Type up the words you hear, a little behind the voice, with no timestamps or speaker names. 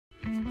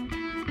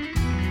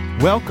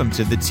Welcome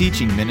to the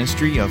teaching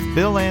ministry of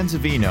Bill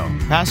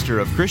Anzavino, pastor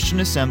of Christian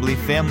Assembly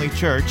Family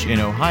Church in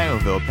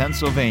Ohioville,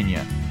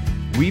 Pennsylvania.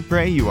 We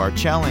pray you are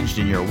challenged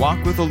in your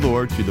walk with the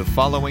Lord through the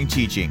following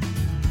teaching.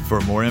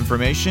 For more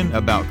information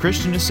about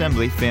Christian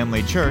Assembly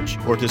Family Church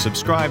or to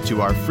subscribe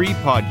to our free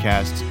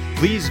podcasts,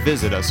 please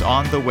visit us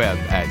on the web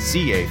at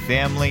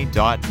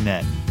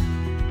cafamily.net.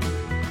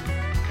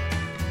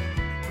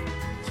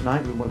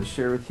 Tonight we want to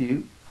share with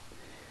you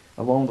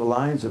along the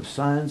lines of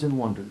signs and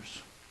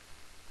wonders.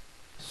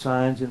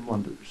 Signs and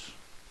wonders.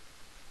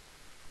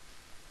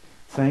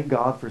 Thank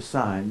God for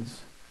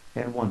signs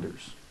and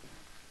wonders.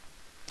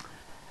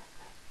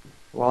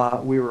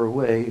 While we were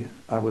away,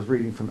 I was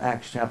reading from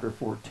Acts chapter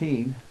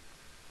 14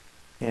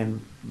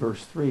 and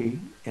verse 3,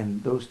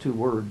 and those two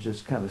words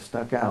just kind of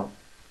stuck out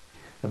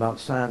about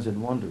signs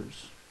and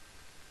wonders.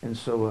 And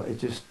so it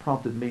just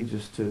prompted me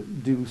just to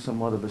do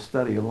somewhat of a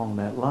study along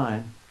that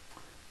line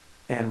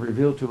and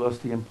reveal to us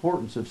the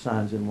importance of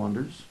signs and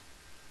wonders.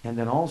 And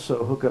then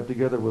also hook up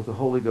together with the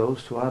Holy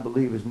Ghost, who I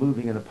believe is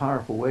moving in a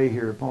powerful way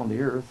here upon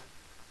the earth,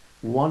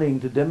 wanting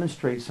to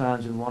demonstrate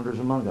signs and wonders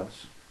among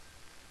us.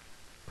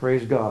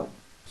 Praise God.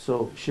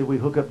 So, should we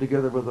hook up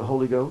together with the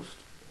Holy Ghost?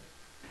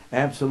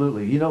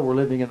 Absolutely. You know we're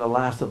living in the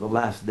last of the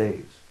last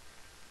days,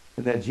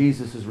 and that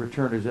Jesus'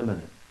 return is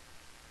imminent.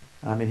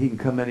 I mean, he can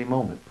come any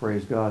moment,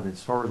 praise God. And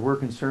as far as we're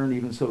concerned,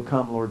 even so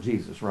come, Lord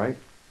Jesus, right?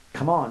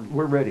 Come on,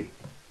 we're ready.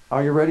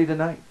 Are you ready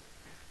tonight?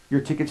 Your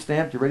ticket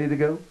stamped, you ready to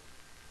go?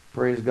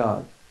 Praise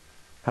God.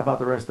 How about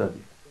the rest of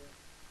you?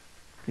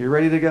 You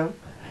ready to go?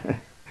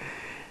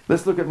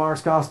 Let's look at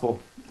Mark's Gospel,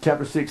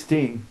 chapter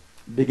 16,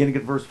 beginning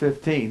at verse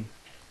 15.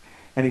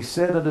 And he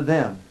said unto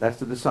them, that's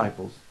the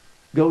disciples,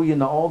 go ye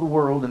into all the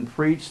world and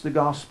preach the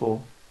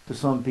gospel to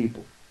some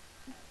people.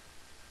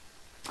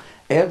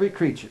 Every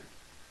creature,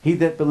 he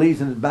that believes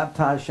and is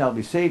baptized shall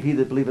be saved, he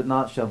that believeth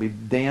not shall be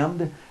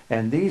damned,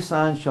 and these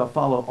signs shall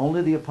follow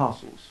only the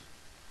apostles.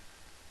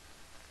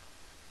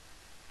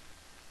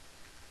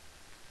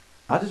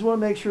 I just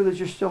want to make sure that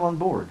you're still on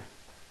board.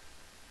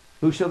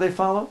 Who shall they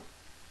follow?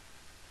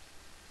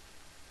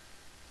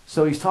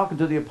 So he's talking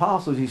to the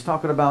apostles. He's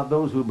talking about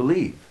those who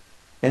believe.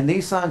 And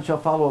these signs shall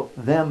follow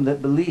them that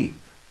believe.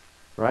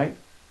 Right?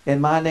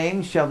 In my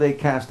name shall they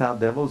cast out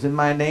devils. In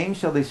my name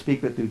shall they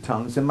speak with new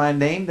tongues. In my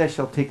name they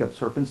shall take up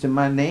serpents. In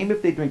my name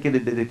if they drink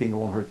anything, it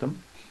won't hurt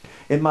them.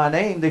 In my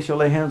name they shall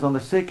lay hands on the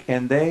sick,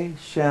 and they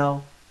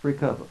shall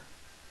recover.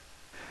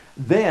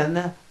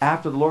 Then,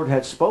 after the Lord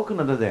had spoken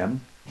unto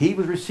them, he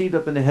was received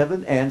up into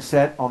heaven and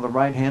sat on the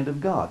right hand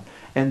of God.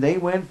 And they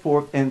went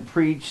forth and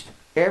preached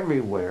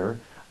everywhere,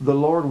 the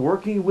Lord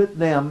working with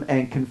them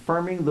and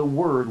confirming the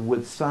word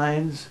with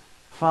signs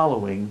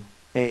following.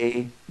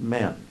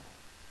 Amen.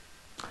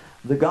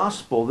 The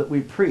gospel that we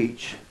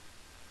preach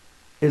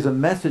is a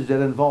message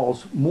that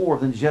involves more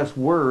than just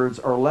words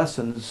or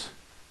lessons,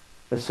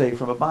 let's say,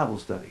 from a Bible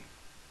study.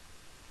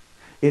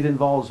 It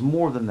involves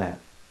more than that.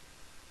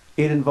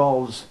 It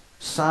involves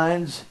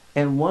signs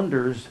and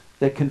wonders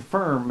that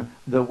confirm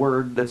the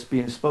word that's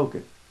being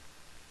spoken.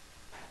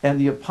 And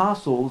the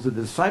apostles, the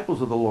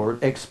disciples of the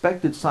Lord,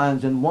 expected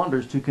signs and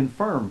wonders to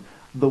confirm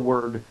the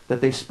word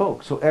that they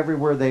spoke. So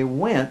everywhere they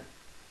went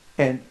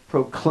and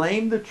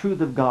proclaimed the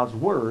truth of God's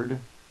word,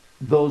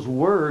 those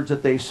words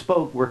that they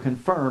spoke were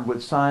confirmed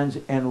with signs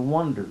and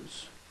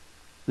wonders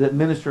that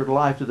ministered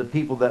life to the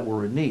people that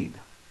were in need.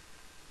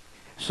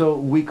 So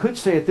we could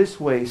say it this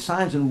way: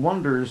 signs and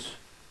wonders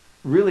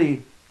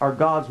really are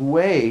God's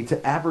way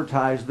to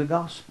advertise the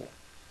gospel.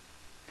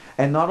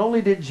 And not only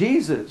did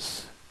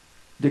Jesus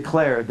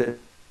declare that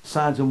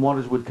signs and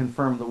wonders would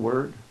confirm the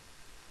word,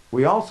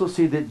 we also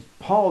see that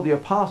Paul the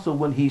apostle,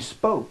 when he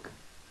spoke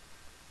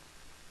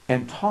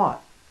and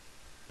taught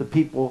the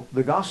people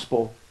the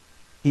gospel,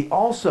 he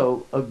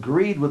also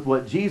agreed with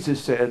what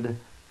Jesus said,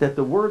 that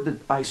the word that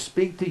I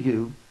speak to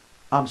you,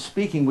 I'm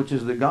speaking, which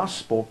is the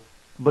gospel,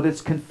 but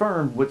it's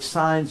confirmed with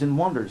signs and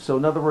wonders. So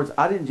in other words,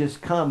 I didn't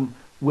just come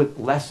with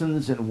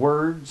lessons and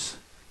words.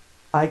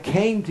 I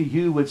came to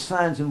you with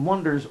signs and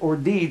wonders or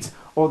deeds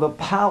or the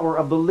power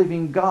of the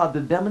living God to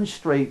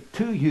demonstrate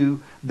to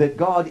you that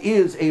God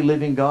is a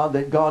living God,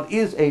 that God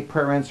is a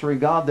prayer answering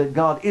God, that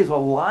God is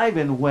alive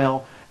and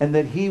well, and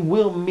that he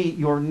will meet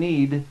your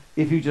need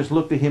if you just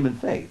look to him in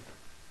faith.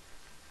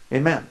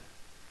 Amen.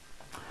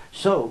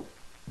 So,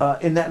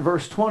 in that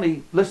verse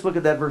 20, let's look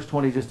at that verse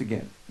 20 just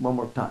again, one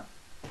more time.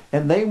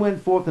 And they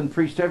went forth and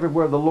preached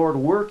everywhere, the Lord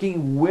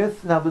working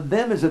with. Now the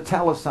them is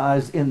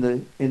italicized in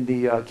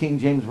the King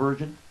James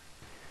Version,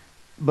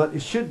 but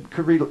it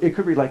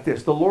could read like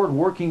this: the Lord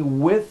working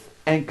with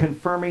and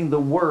confirming the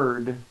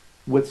word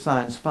with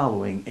signs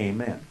following.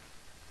 Amen.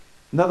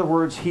 In other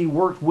words, he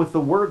worked with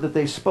the word that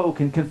they spoke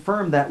and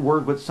confirmed that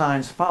word with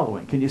signs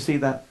following. Can you see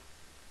that?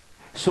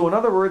 So in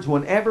other words,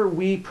 whenever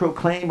we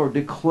proclaim or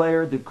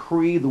declare,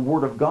 decree the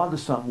word of God to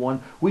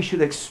someone, we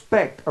should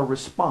expect a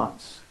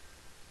response.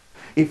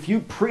 If you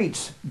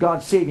preach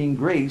God's saving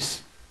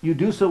grace, you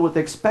do so with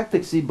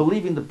expectancy,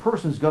 believing the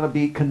person's going to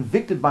be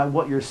convicted by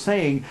what you're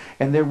saying,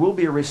 and there will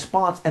be a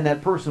response, and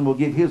that person will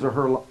give his or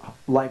her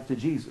life to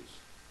Jesus.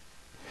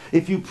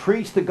 If you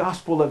preach the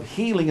gospel of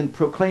healing and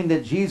proclaim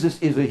that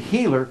Jesus is a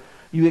healer,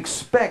 you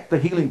expect the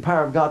healing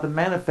power of God to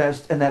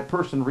manifest and that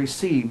person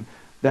receive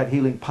that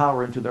healing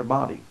power into their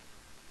body.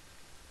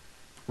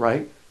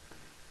 Right?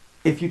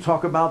 If you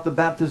talk about the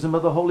baptism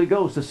of the Holy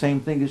Ghost, the same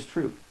thing is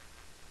true.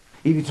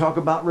 If you talk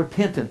about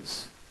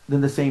repentance,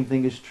 then the same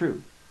thing is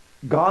true.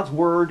 God's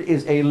word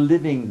is a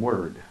living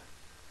word.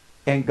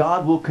 And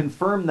God will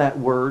confirm that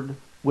word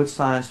with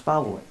signs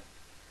following.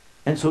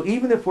 And so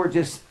even if we're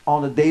just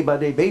on a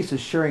day-by-day basis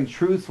sharing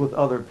truth with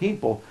other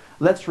people,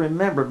 let's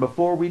remember,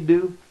 before we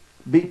do,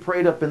 be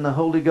prayed up in the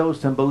Holy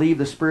Ghost and believe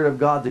the Spirit of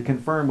God to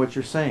confirm what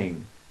you're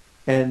saying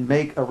and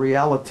make a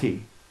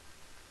reality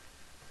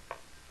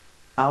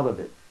out of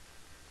it.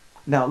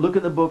 Now, look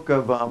in the book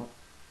of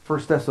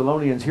 1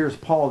 Thessalonians. Here's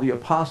Paul the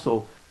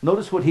apostle.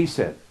 Notice what he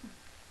said.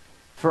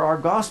 For our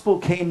gospel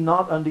came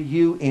not unto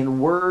you in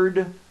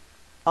word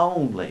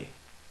only,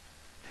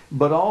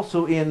 but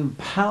also in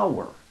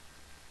power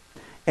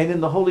and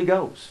in the Holy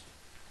Ghost,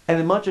 and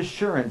in much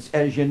assurance,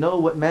 as you know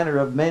what manner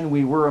of men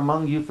we were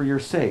among you for your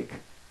sake.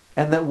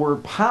 And that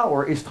word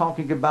power is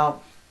talking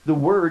about the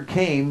word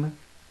came,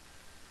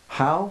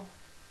 how?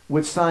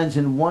 With signs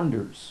and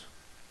wonders,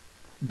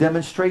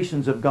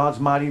 demonstrations of God's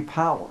mighty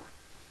power.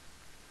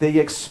 They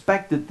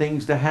expected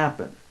things to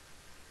happen.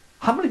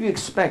 How many of you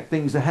expect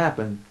things to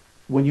happen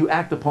when you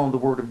act upon the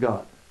word of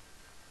God?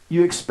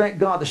 You expect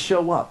God to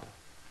show up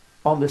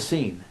on the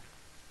scene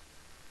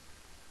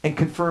and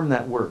confirm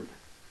that word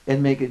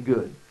and make it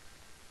good.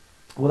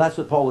 Well, that's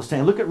what Paul is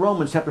saying. Look at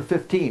Romans chapter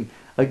 15.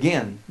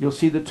 Again, you'll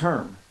see the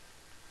term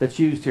that's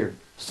used here.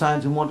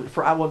 Signs and wonders.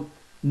 For I will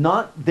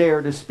not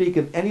dare to speak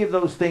of any of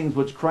those things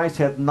which Christ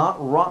hath not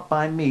wrought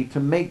by me, to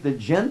make the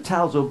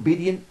Gentiles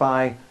obedient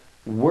by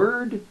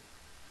word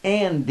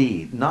and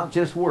deed. Not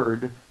just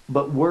word,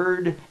 but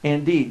word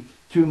and deed.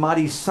 Through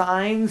mighty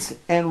signs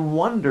and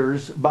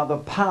wonders by the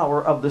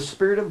power of the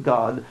Spirit of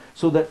God,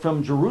 so that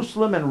from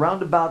Jerusalem and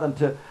round about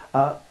unto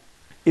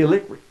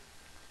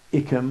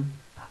Illyricum,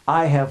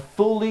 I have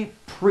fully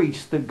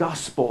preached the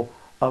gospel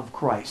of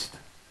Christ.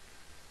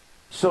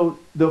 So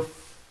the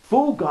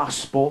full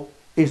gospel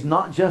is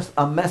not just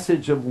a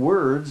message of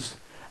words.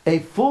 A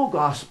full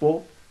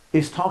gospel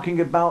is talking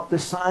about the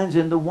signs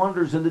and the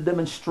wonders and the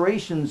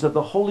demonstrations of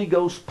the Holy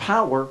Ghost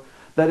power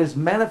that is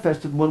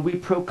manifested when we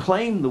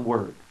proclaim the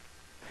word.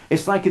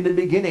 It's like in the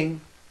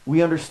beginning,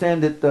 we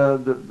understand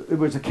that it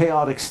was a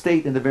chaotic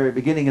state in the very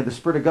beginning, and the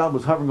Spirit of God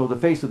was hovering over the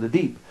face of the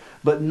deep.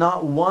 But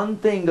not one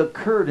thing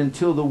occurred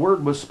until the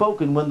word was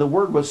spoken. When the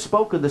word was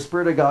spoken, the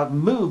Spirit of God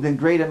moved, and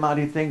great and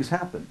mighty things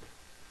happened.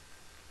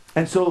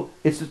 And so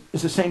it's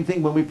the same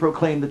thing when we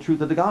proclaim the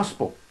truth of the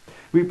gospel.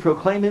 We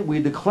proclaim it,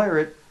 we declare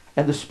it,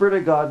 and the Spirit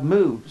of God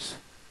moves.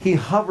 He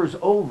hovers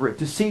over it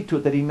to see to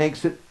it that he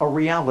makes it a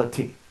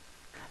reality.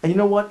 And you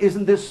know what?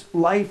 Isn't this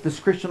life, this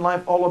Christian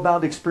life, all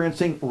about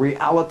experiencing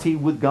reality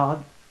with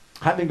God?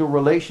 Having a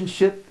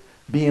relationship,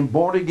 being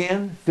born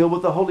again, filled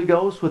with the Holy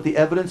Ghost, with the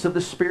evidence of the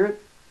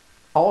Spirit.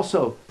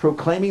 Also,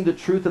 proclaiming the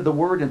truth of the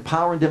word in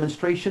power and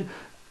demonstration.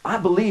 I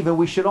believe, and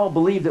we should all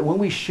believe, that when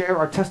we share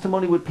our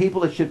testimony with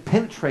people, it should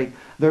penetrate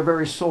their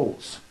very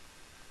souls.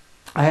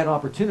 I had an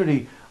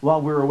opportunity while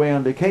we were away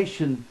on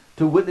vacation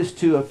to witness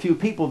to a few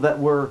people that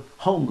were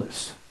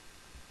homeless.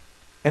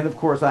 And of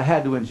course, I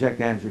had to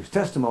inject Andrew's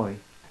testimony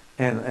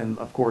and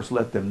of course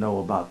let them know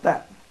about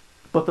that.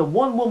 But the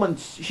one woman,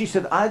 she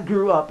said, I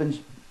grew up, and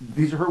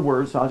these are her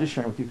words, so I'll just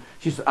share them with you.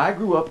 She said, I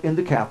grew up in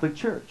the Catholic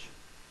Church.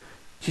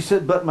 She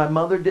said, but my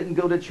mother didn't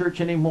go to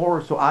church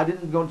anymore, so I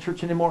didn't go to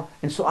church anymore,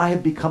 and so I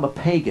have become a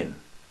pagan.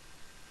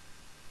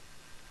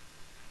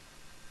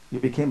 You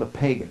became a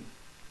pagan.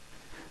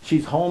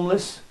 She's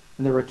homeless,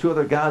 and there were two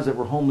other guys that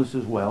were homeless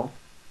as well.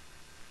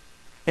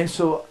 And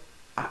so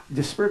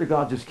the Spirit of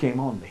God just came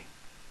on me.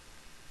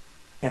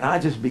 And I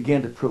just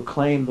began to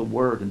proclaim the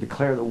word and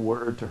declare the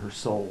word to her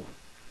soul,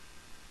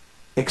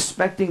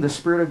 expecting the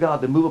Spirit of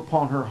God to move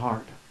upon her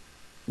heart.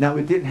 Now,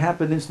 it didn't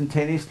happen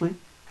instantaneously,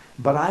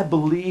 but I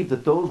believe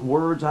that those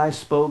words I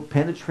spoke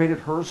penetrated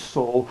her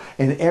soul,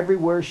 and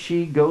everywhere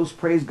she goes,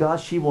 praise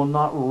God, she will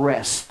not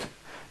rest,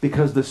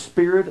 because the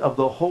Spirit of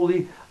the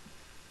Holy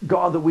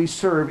God that we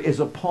serve is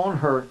upon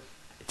her,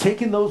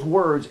 taking those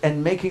words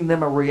and making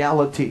them a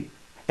reality.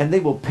 And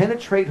they will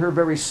penetrate her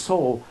very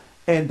soul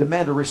and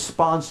demand a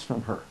response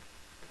from her.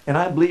 And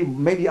I believe,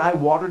 maybe I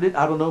watered it.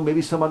 I don't know,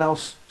 maybe someone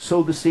else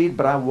sowed the seed,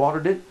 but I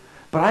watered it.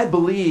 But I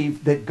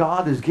believe that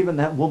God has given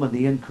that woman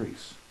the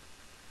increase.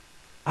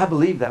 I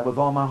believe that with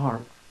all my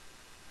heart.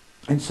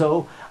 And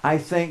so I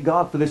thank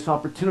God for this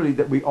opportunity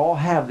that we all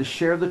have to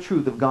share the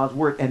truth of God's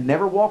word and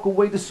never walk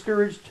away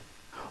discouraged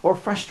or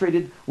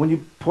frustrated when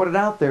you put it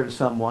out there to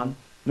someone,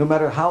 no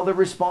matter how their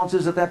response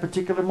is at that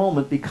particular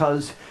moment,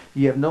 because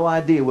you have no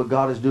idea what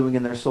God is doing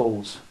in their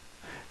souls.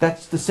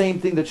 That's the same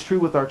thing that's true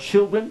with our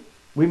children.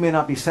 We may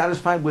not be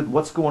satisfied with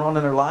what's going on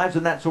in their lives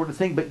and that sort of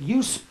thing, but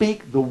you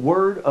speak the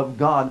word of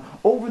God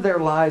over their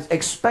lives,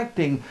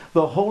 expecting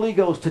the Holy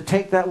Ghost to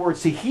take that word.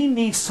 See, he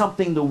needs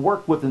something to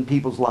work with in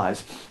people's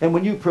lives. And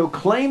when you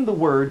proclaim the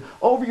word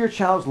over your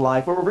child's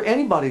life or over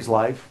anybody's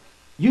life,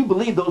 You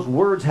believe those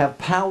words have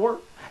power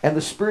and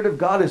the Spirit of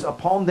God is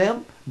upon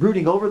them,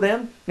 brooding over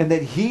them, and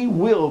that He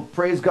will,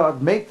 praise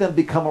God, make them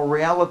become a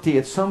reality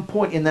at some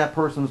point in that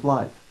person's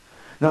life.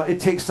 Now,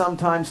 it takes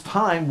sometimes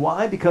time.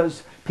 Why?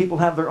 Because people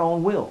have their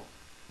own will.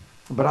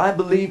 But I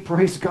believe,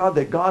 praise God,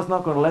 that God's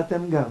not going to let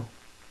them go.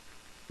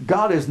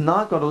 God is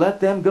not going to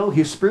let them go.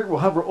 His Spirit will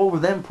hover over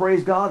them,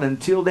 praise God,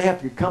 until they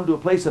have to come to a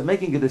place of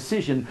making a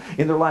decision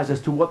in their lives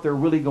as to what they're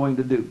really going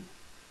to do.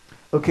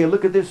 Okay,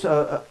 look at this,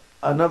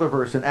 another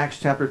verse in Acts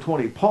chapter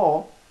 20.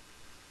 Paul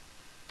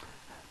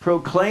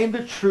proclaimed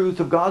the truth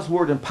of God's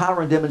word in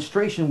power and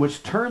demonstration,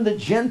 which turned the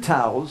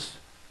Gentiles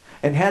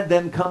and had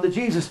them come to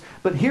Jesus.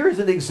 But here is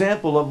an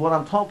example of what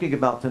I'm talking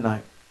about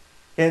tonight.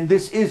 And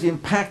this is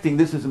impacting,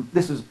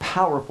 this is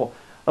powerful.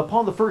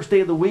 Upon the first day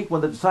of the week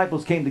when the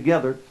disciples came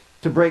together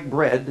to break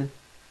bread,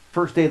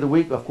 first day of the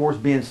week, of course,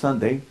 being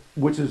Sunday,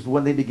 which is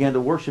when they began to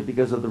worship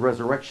because of the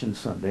resurrection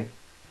Sunday,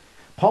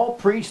 Paul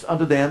preached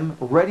unto them,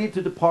 ready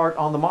to depart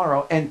on the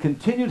morrow, and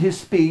continued his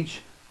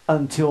speech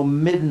until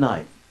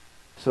midnight.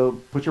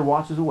 So put your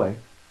watches away.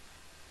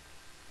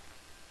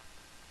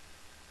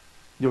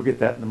 You'll get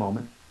that in a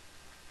moment.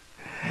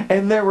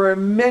 And there were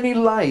many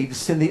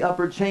lights in the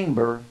upper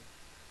chamber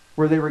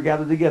where they were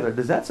gathered together.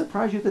 Does that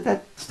surprise you that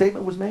that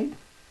statement was made?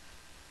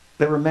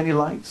 There were many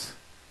lights.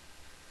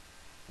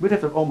 We'd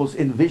have to almost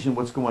envision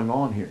what's going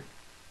on here.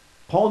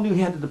 Paul knew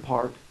he had to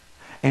depart,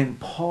 and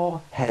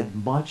Paul had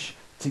much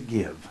to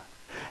give.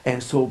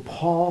 And so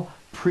Paul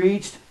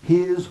preached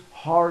his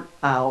heart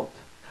out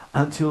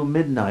until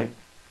midnight.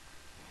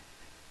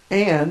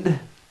 And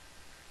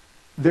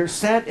there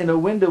sat in a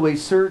window a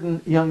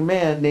certain young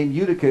man named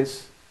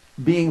Eutychus,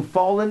 being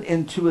fallen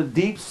into a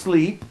deep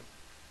sleep.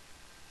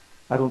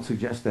 I don't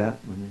suggest that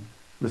when you're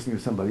listening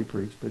to somebody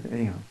preach, but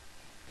anyhow.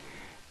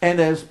 And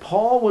as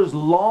Paul was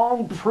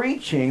long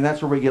preaching,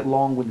 that's where we get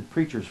long-winded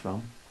preachers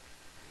from,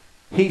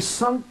 he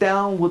sunk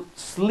down with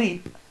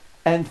sleep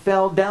and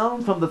fell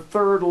down from the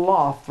third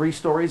loft, 3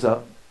 stories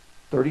up,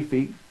 30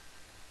 feet,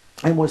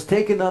 and was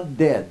taken up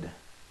dead.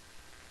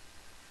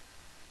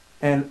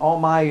 And all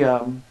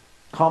my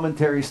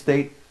commentaries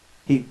state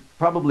he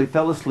probably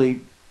fell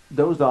asleep,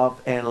 dozed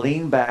off, and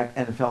leaned back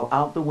and fell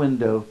out the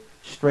window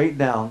straight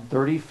down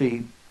 30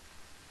 feet.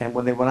 And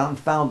when they went out and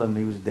found him,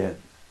 he was dead.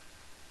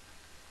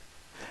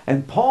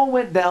 And Paul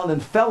went down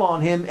and fell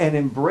on him, and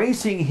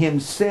embracing him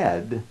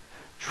said,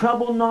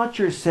 Trouble not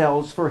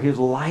yourselves, for his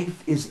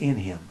life is in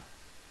him.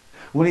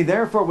 When he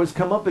therefore was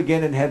come up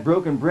again and had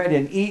broken bread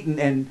and eaten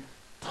and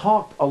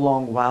talked a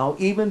long while,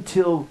 even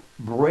till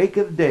break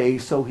of day,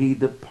 so he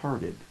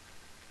departed.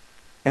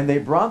 And they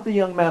brought the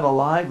young man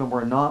alive and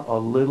were not a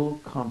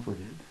little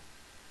comforted.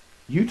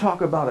 You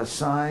talk about a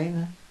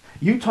sign.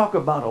 You talk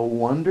about a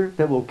wonder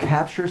that will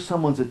capture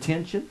someone's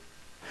attention.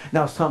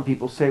 Now, some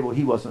people say, well,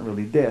 he wasn't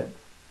really dead.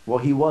 Well,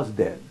 he was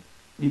dead.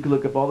 You can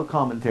look up all the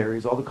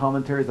commentaries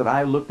that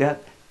I looked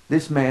at.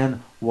 This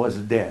man was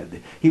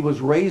dead. He was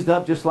raised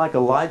up just like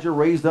Elijah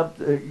raised up,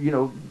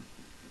 the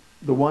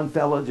one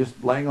fella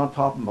just laying on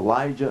top of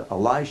Elijah,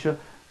 Elisha,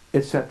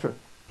 etc.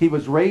 He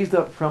was raised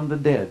up from the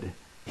dead.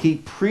 He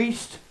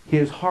preached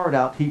his heart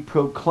out. He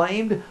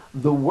proclaimed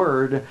the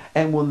word.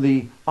 And when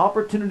the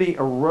opportunity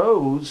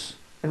arose,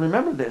 and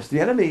remember this, the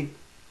enemy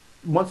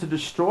wants to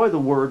destroy the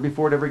word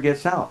before it ever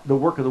gets out, the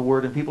work of the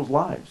word in people's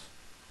lives.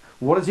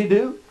 What does he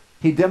do?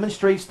 He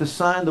demonstrates the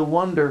sign, the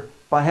wonder,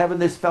 by having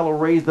this fellow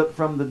raised up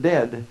from the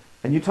dead.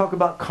 And you talk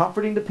about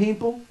comforting the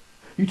people?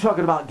 You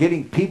talking about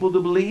getting people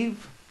to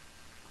believe?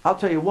 I'll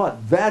tell you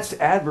what, that's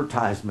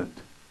advertisement.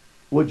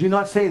 Would you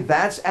not say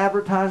that's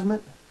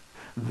advertisement?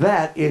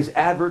 That is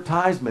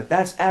advertisement.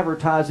 That's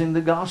advertising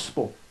the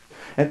gospel.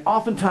 And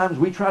oftentimes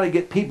we try to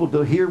get people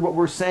to hear what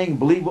we're saying,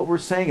 believe what we're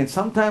saying, and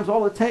sometimes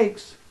all it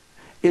takes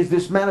is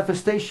this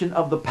manifestation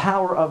of the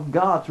power of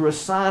God through a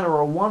sign or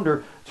a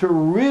wonder to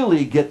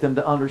really get them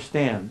to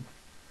understand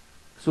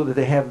so that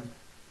they have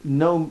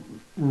no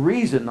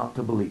reason not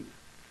to believe.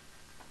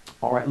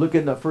 All right, look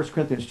at 1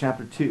 Corinthians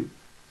chapter 2.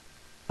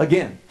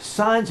 Again,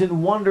 signs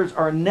and wonders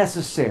are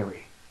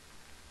necessary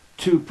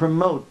to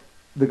promote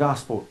the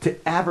gospel, to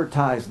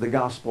advertise the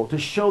gospel, to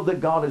show that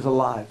God is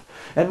alive.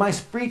 And my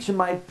speech and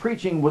my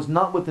preaching was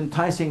not with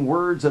enticing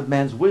words of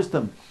man's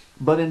wisdom,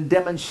 but in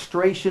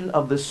demonstration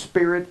of the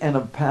Spirit and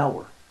of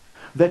power,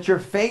 that your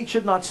faith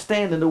should not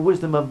stand in the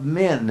wisdom of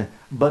men,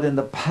 but in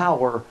the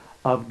power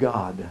of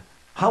God.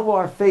 How will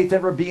our faith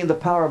ever be in the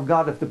power of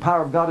God if the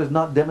power of God is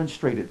not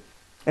demonstrated?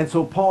 And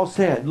so Paul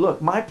said,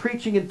 look, my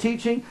preaching and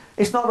teaching,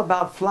 it's not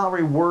about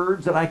flowery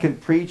words that I can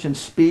preach and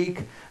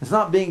speak. It's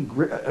not being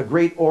a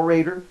great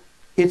orator.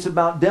 It's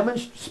about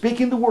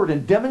speaking the word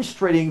and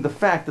demonstrating the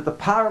fact that the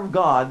power of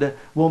God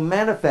will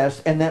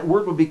manifest and that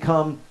word will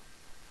become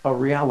a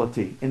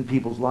reality in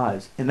people's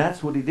lives. And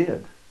that's what he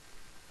did.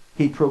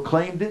 He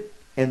proclaimed it,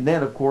 and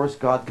then, of course,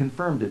 God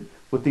confirmed it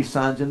with these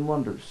signs and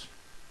wonders.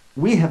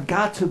 We have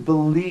got to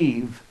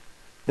believe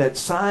that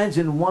signs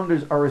and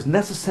wonders are as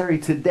necessary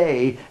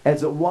today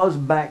as it was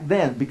back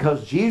then,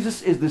 because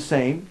Jesus is the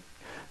same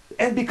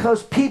and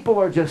because people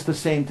are just the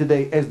same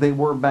today as they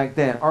were back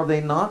then. Are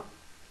they not?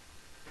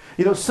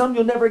 You know, some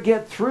you'll never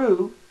get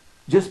through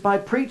just by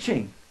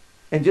preaching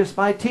and just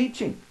by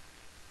teaching.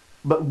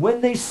 But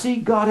when they see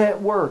God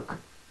at work,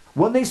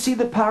 when they see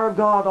the power of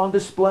God on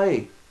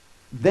display,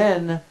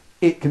 then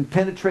it can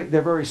penetrate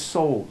their very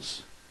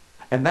souls.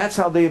 And that's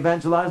how they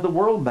evangelized the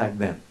world back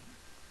then.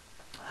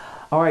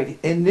 All right,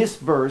 in this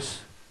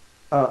verse,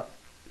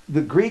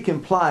 the Greek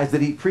implies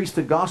that he preached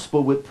the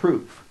gospel with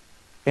proof.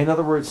 In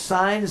other words,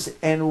 signs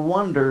and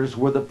wonders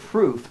were the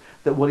proof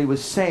that what he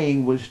was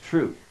saying was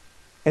true.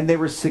 And they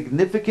were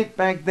significant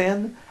back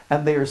then,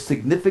 and they are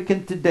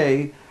significant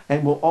today,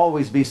 and will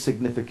always be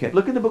significant.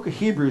 Look in the book of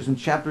Hebrews in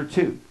chapter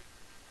 2.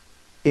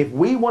 If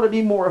we want to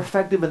be more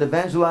effective in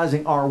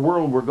evangelizing our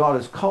world where God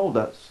has called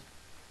us,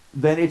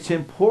 then it's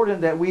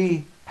important that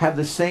we have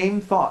the same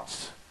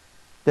thoughts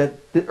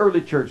that the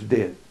early church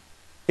did.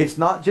 It's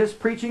not just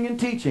preaching and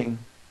teaching,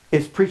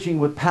 it's preaching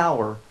with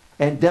power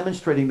and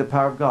demonstrating the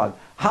power of God.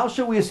 How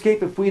shall we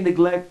escape if we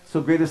neglect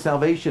so great a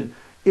salvation?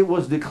 It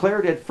was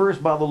declared at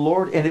first by the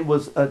Lord, and it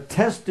was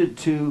attested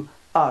to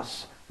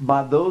us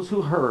by those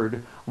who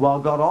heard, while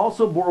God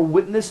also bore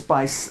witness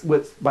by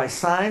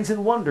signs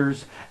and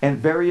wonders and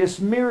various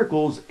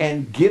miracles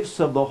and gifts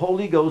of the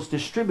Holy Ghost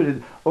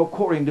distributed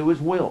according to his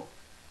will.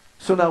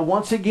 So now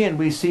once again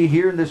we see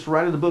here in this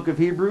writer of the book of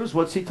Hebrews,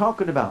 what's he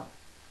talking about?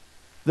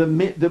 The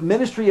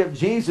ministry of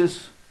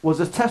Jesus was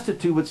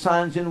attested to with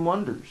signs and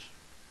wonders.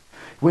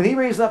 When he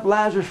raised up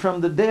Lazarus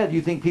from the dead,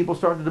 you think people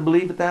started to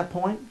believe at that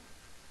point?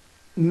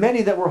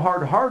 Many that were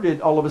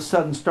hard-hearted all of a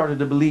sudden started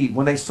to believe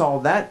when they saw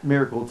that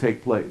miracle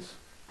take place.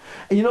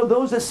 And you know,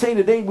 those that say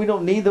today we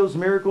don't need those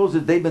miracles,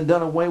 that they've been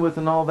done away with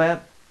and all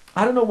that,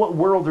 I don't know what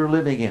world they're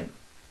living in.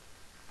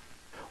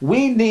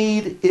 We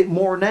need it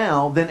more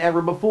now than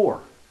ever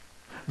before.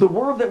 The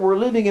world that we're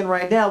living in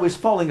right now is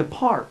falling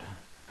apart,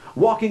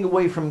 walking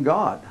away from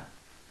God.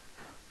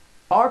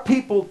 Our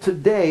people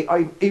today,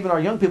 even our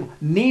young people,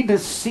 need to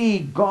see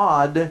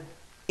God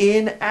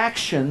in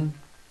action,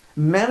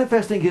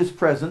 manifesting his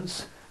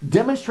presence,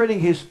 demonstrating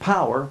his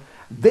power.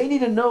 They need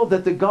to know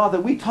that the God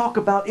that we talk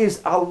about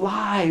is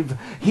alive.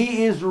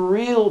 He is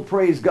real,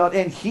 praise God,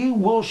 and he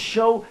will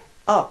show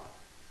up,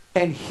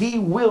 and he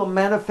will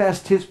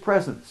manifest his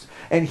presence,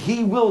 and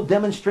he will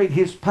demonstrate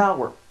his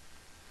power.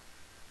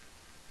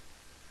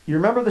 You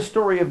remember the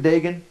story of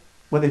Dagon?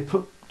 When they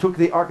took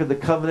the Ark of the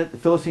Covenant, the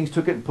Philistines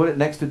took it and put it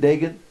next to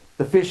Dagon,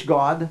 the fish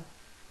god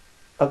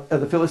of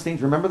the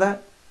Philistines. Remember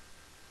that?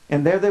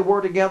 And there they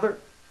were together.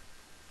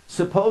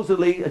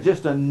 Supposedly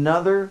just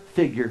another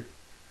figure.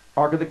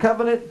 Ark of the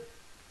Covenant,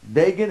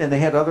 Dagon, and they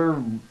had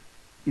other,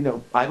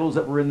 idols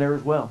that were in there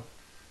as well.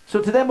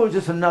 So to them it was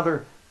just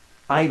another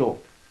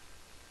idol.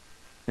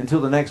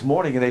 Until the next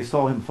morning and they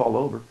saw him fall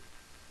over.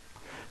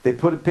 They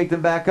picked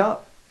him back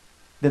up.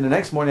 Then the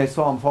next morning they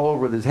saw him fall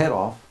over with his head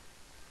off.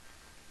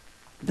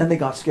 Then they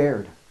got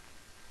scared.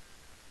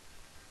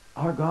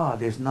 Our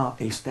God is not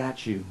a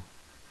statue.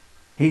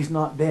 He's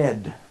not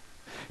dead.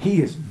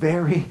 He is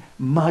very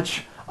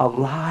much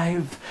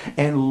alive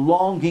and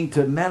longing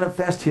to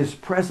manifest his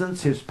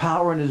presence, his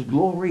power, and his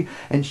glory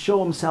and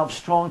show himself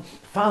strong.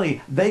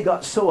 Finally, they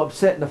got so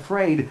upset and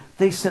afraid,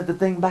 they sent the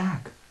thing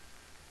back.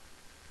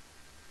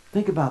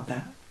 Think about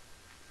that.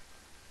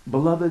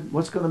 Beloved,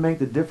 what's going to make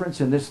the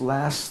difference in this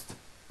last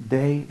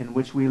day in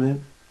which we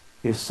live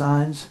is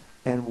signs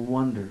and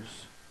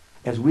wonders.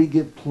 As we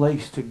give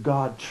place to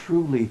God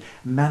truly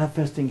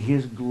manifesting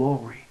his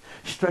glory,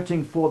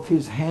 stretching forth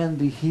his hand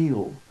to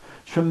heal,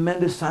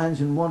 tremendous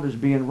signs and wonders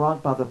being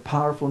wrought by the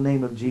powerful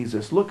name of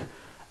Jesus. Look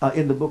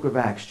in the book of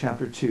Acts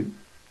chapter 2.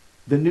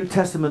 The New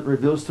Testament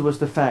reveals to us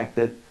the fact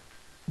that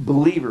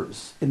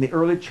believers in the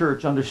early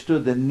church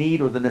understood the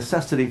need or the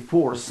necessity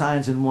for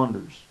signs and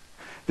wonders.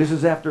 This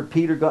is after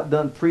Peter got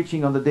done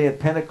preaching on the day of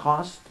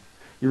Pentecost.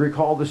 You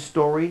recall the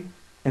story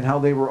and how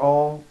they were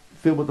all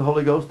filled with the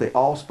Holy Ghost. They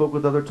all spoke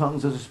with other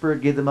tongues as the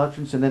Spirit gave them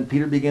utterance. And then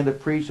Peter began to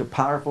preach a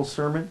powerful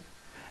sermon.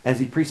 As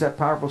he preached that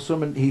powerful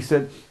sermon, he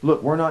said,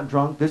 look, we're not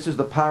drunk. This is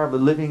the power of the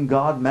living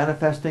God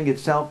manifesting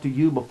itself to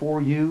you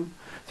before you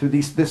through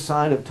this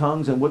sign of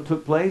tongues. And what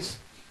took place?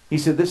 He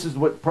said, this is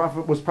what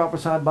was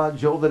prophesied by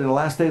Joel, that in the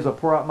last days I'll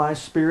pour out my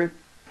Spirit,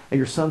 and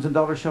your sons and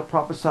daughters shall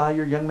prophesy,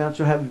 your young men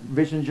shall have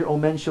visions, your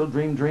old men shall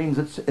dream dreams,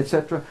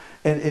 etc.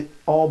 And it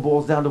all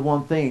boils down to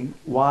one thing.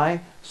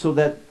 Why? So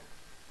that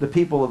the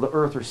people of the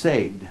earth are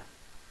saved.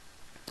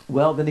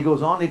 Well, then he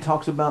goes on and he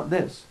talks about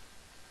this.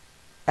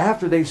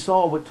 After they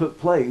saw what took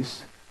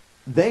place,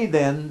 they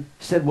then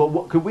said, well,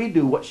 what could we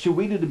do? What should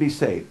we do to be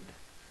saved?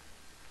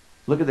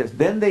 Look at this.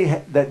 Then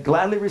they that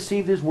gladly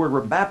received his word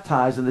were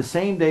baptized, and the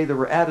same day there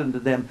were added to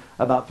them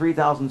about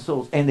 3,000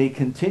 souls. And they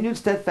continued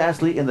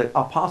steadfastly in the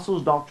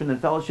apostles' doctrine and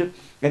fellowship,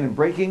 and in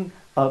breaking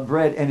of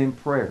bread and in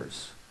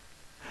prayers.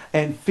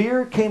 And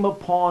fear came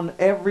upon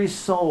every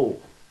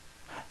soul,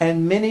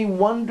 and many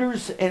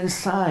wonders and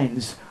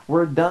signs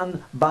were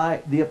done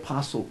by the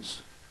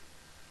apostles.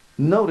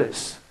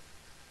 Notice,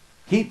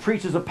 he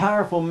preaches a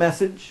powerful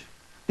message.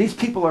 These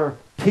people are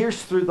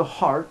pierced through the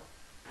heart.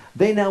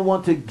 They now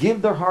want to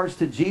give their hearts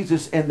to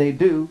Jesus, and they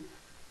do.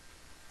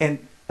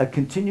 And a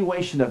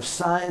continuation of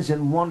signs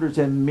and wonders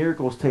and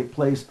miracles take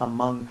place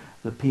among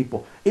the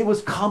people. It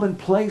was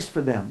commonplace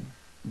for them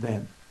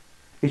then.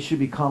 It should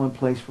be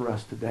commonplace for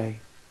us today.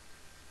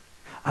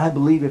 I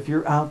believe if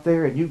you're out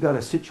there and you've got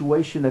a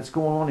situation that's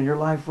going on in your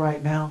life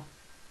right now,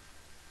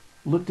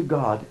 look to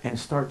God and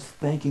start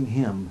thanking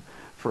Him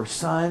for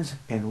signs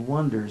and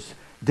wonders,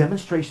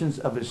 demonstrations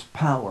of His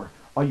power.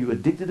 Are you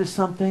addicted to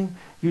something?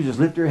 You just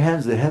lift your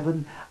hands to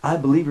heaven. I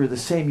believe you're the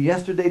same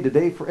yesterday,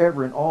 today,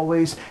 forever, and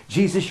always.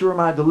 Jesus, you're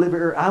my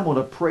deliverer. I'm going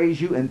to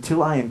praise you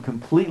until I am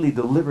completely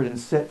delivered and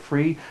set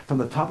free from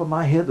the top of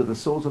my head to the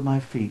soles of my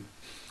feet.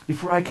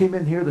 Before I came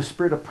in here, the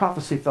spirit of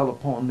prophecy fell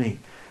upon me.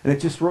 And it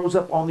just rose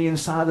up on the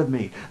inside of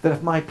me that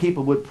if my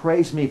people would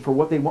praise me for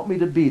what they want me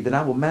to be, then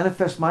I will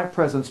manifest my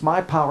presence,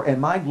 my power,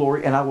 and my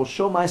glory, and I will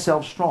show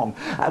myself strong.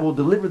 I will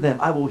deliver them.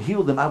 I will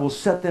heal them. I will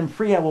set them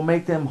free. I will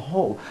make them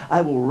whole.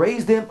 I will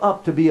raise them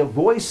up to be a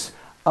voice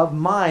of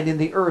mine in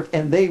the earth,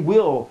 and they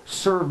will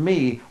serve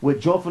me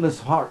with joyfulness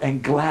of heart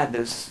and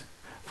gladness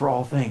for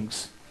all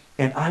things.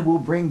 And I will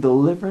bring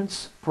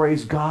deliverance,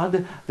 praise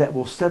God, that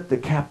will set the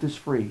captives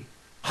free.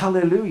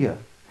 Hallelujah.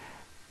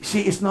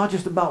 See, it's not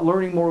just about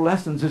learning more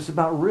lessons. It's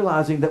about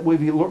realizing that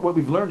what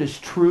we've learned is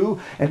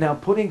true, and now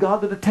putting God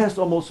to the test.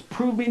 Almost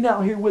prove me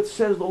now herewith,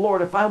 says the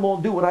Lord, if I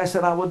won't do what I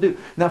said I will do.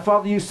 Now,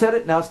 Father, you said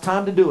it. Now it's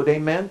time to do it.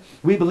 Amen.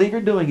 We believe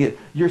you're doing it.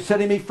 You're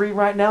setting me free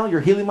right now.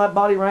 You're healing my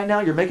body right now.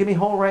 You're making me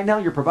whole right now.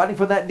 You're providing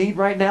for that need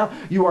right now.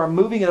 You are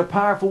moving in a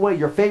powerful way.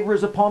 Your favor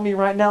is upon me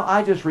right now.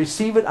 I just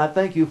receive it. I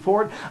thank you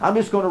for it. I'm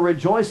just going to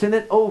rejoice in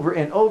it over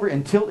and over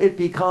until it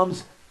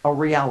becomes a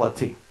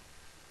reality.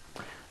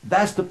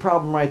 That's the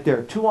problem right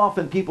there. Too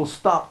often people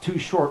stop too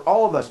short.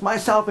 All of us,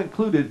 myself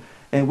included,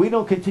 and we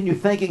don't continue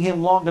thanking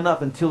Him long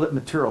enough until it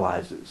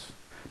materializes.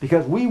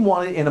 Because we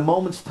want it in a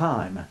moment's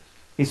time.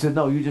 He said,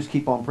 no, you just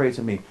keep on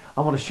praising me.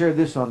 I want to share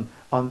this on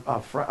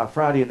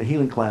Friday in the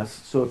healing class.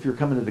 So if you're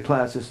coming to the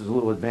class, this is a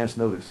little advance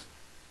notice.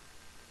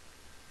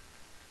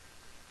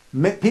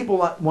 People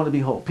want to be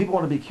whole. People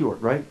want to be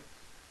cured, right?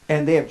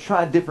 And they have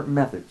tried different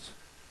methods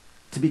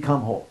to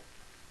become whole.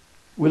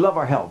 We love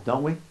our health,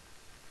 don't we?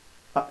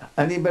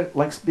 Anybody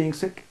likes being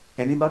sick?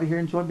 Anybody here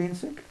enjoy being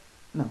sick?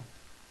 No.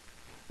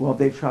 Well,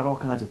 they've tried all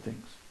kinds of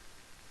things.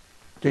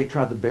 They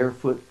tried the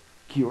barefoot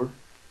cure.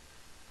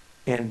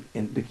 And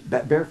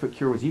that barefoot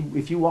cure was,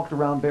 if you walked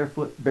around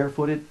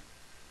barefooted,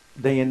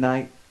 day and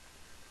night,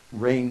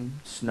 rain,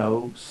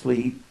 snow,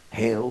 sleet,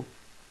 hail,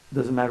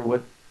 doesn't matter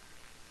what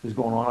is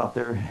going on out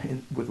there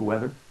with the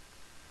weather.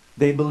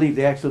 They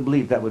actually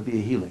believed that would be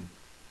a healing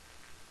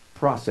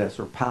process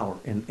or power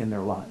in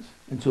their lives.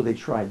 And so they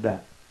tried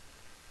that.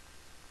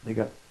 They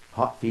got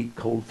hot feet,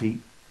 cold feet,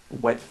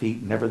 wet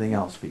feet, and everything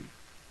else feet.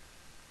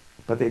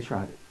 But they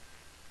tried it.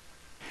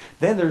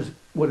 Then there's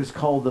what is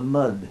called the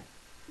mud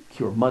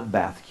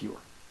bath cure.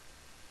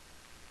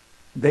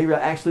 They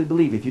actually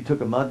believe if you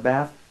took a mud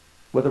bath,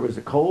 whether it was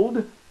a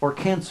cold or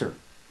cancer,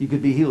 you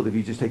could be healed if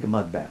you just take a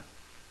mud bath.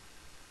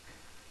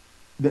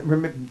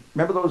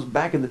 Remember those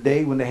back in the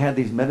day when they had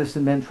these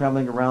medicine men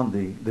traveling around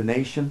the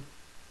nation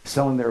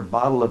selling their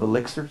bottle of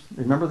elixirs?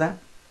 Remember that?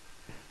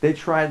 They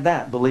tried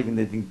that, believing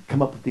they can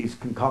come up with these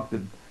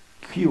concocted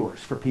cures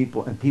for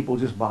people, and people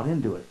just bought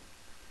into it.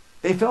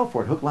 They fell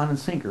for it, hook, line, and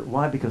sinker.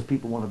 Why? Because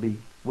people want to be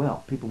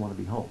well. People want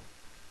to be whole.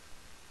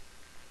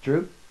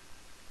 True?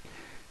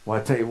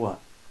 Well, I tell you what.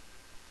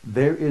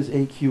 There is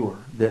a cure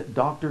that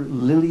Dr.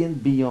 Lillian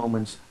B.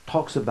 Yeomans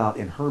talks about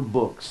in her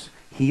books,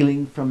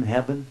 Healing from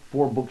Heaven,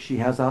 4 books she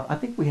has out. I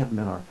think we have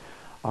them in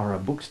our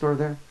bookstore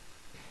there.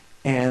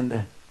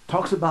 And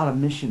talks about a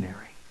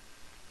missionary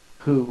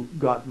who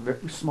got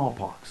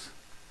smallpox.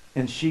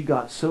 And she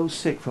got so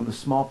sick from the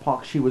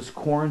smallpox, she was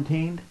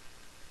quarantined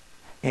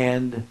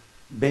and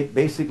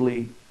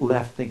basically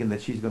left thinking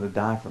that she's going to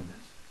die from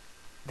this.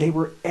 They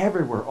were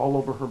everywhere, all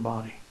over her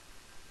body.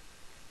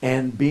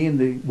 And being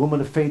the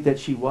woman of faith that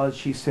she was,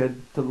 she said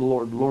to the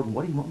Lord, Lord,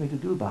 what do you want me to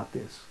do about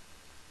this?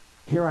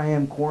 Here I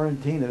am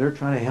quarantined and they're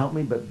trying to help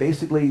me, but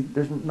basically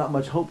there's not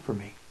much hope for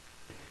me.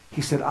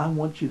 He said, I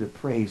want you to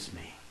praise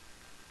me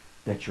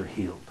that you're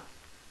healed.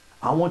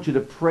 I want you to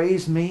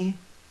praise me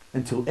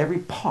until every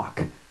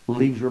pock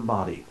leaves your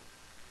body.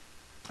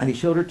 And he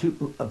showed her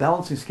a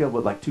balancing scale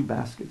with like 2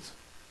 baskets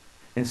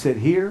and said,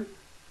 here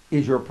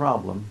is your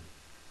problem.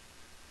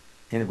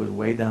 And it was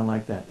way down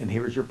like that. And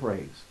here is your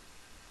praise.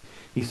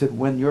 He said,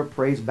 when your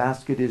praise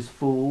basket is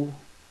full,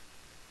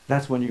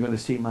 that's when you're going to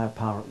see my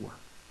power at work.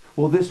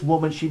 Well, this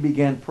woman, she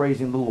began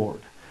praising the Lord.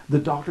 The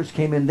doctors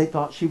came in. They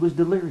thought she was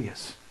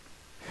delirious.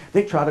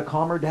 They tried to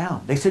calm her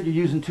down. They said, you're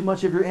using too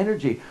much of your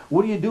energy.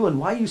 What are you doing?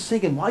 Why are you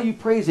singing? Why are you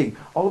praising?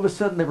 All of a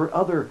sudden, there were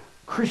other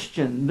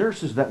Christian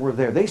nurses that were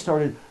there. They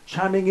started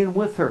chiming in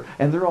with her,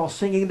 and they're all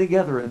singing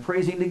together and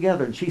praising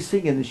together. And she's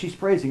singing, and she's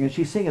praising, and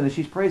she's singing, and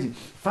she's praising.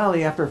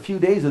 Finally, after a few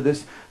days of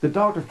this, the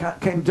doctor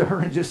came to her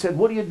and just said,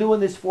 what are you doing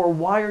this for?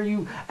 Why are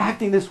you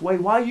acting this way?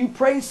 Why you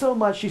praise so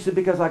much? She said,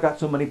 because I got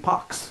so many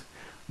pox.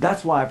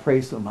 That's why I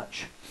praise so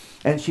much.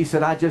 And she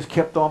said, I just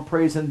kept on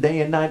praising day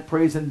and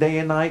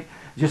night,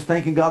 just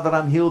thanking God that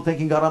I'm healed,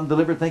 thanking God I'm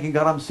delivered, thanking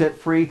God I'm set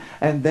free.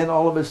 And then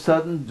all of a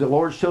sudden, the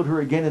Lord showed her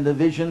again in the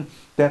vision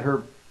that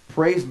her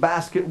praise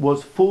basket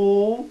was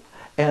full,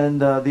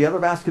 and the other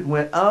basket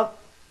went up.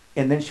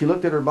 And then she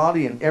looked at her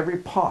body, and every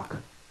pock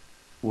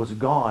was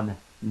gone.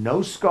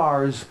 No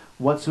scars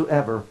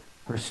whatsoever.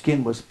 Her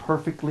skin was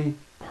perfectly,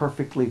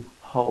 perfectly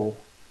whole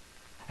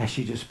as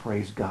she just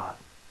praised God.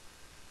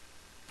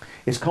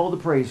 It's called the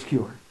praise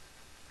cure.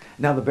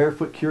 Now, the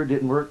barefoot cure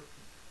didn't work.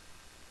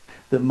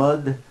 The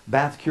mud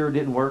bath cure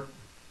didn't work.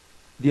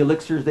 The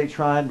elixirs they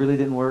tried really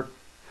didn't work.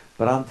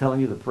 But I'm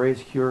telling you, the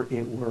praise cure,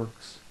 it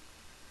works.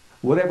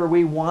 Whatever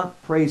we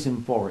want, praise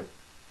Him for it.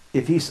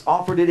 If He's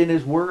offered it in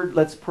His Word,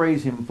 let's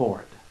praise Him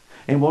for it.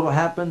 And what will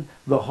happen?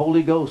 The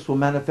Holy Ghost will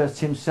manifest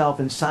Himself,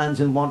 and signs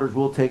and wonders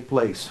will take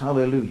place.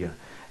 Hallelujah.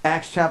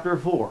 Acts chapter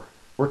 4.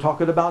 We're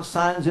talking about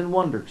signs and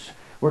wonders.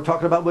 We're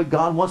talking about what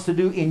God wants to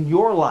do in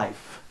your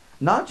life.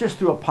 Not just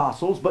through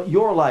apostles, but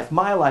your life,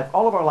 my life,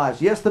 all of our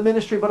lives. Yes, the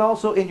ministry, but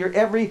also in your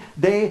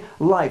everyday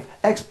life.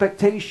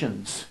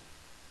 Expectations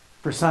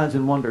for signs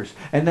and wonders.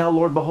 And now,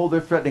 Lord, behold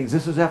their threatenings.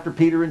 This is after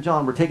Peter and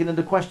John were taken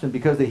into question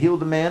because they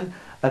healed a man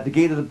at the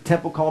gate of the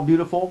temple called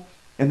Beautiful.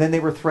 And then they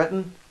were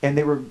threatened, and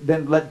they were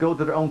then let go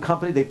to their own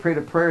company. They prayed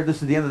a prayer.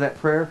 This is the end of that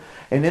prayer.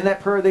 And in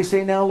that prayer they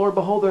say, now, Lord,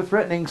 behold their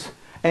threatenings,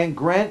 and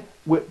grant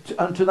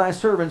unto thy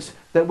servants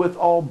that with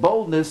all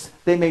boldness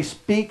they may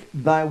speak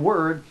thy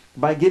word,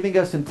 by giving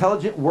us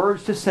intelligent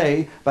words to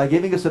say, by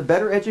giving us a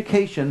better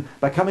education,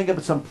 by coming up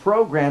with some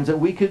programs that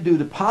we could do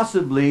to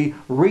possibly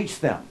reach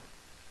them.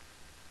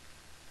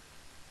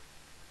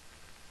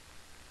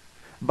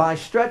 By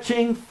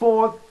stretching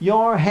forth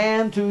your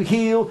hand to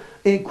heal,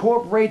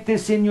 incorporate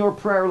this in your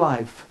prayer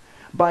life.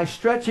 By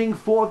stretching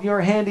forth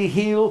your hand to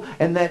heal,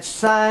 and that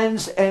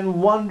signs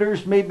and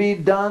wonders may be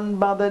done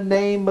by the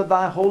name of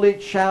thy holy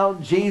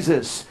child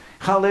Jesus.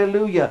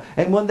 Hallelujah.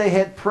 And when they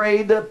had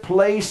prayed, the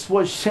place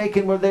was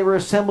shaken where they were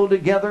assembled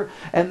together,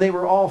 and they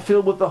were all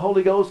filled with the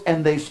Holy Ghost,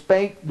 and they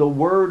spake the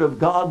word of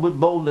God with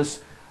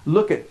boldness.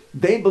 Look at,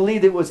 they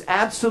believed it was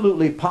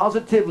absolutely,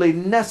 positively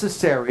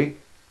necessary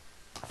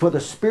for the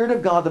Spirit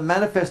of God to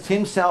manifest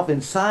Himself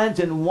in signs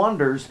and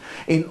wonders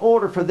in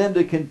order for them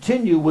to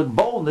continue with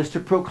boldness to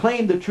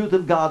proclaim the truth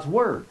of God's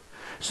word.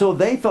 So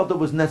they felt it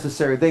was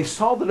necessary. They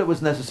saw that it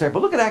was necessary.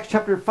 But look at Acts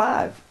chapter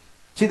 5.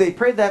 See, they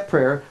prayed that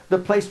prayer. The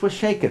place was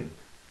shaken.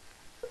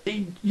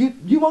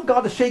 You want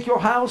God to shake your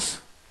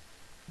house?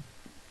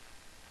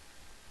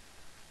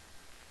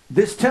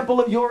 This temple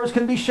of yours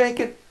can be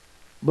shaken.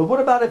 But what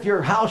about if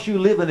your house you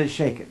live in is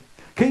shaken?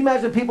 Can you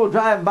imagine people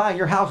driving by and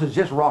your house is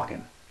just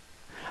rocking?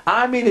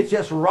 I mean, it's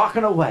just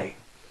rocking away.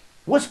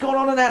 What's going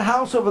on in that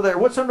house over there?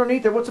 What's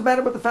underneath there? What's the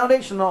matter with the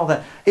foundation and all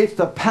that? It's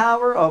the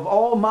power of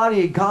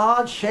Almighty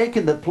God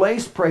shaking the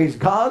place, praise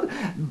God,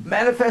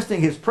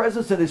 manifesting His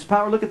presence and His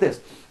power. Look at this.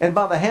 And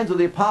by the hands of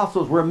the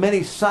apostles were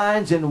many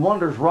signs and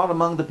wonders wrought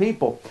among the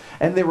people.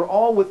 And they were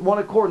all with one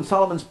accord in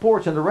Solomon's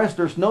porch, and the rest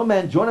durst no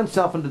man join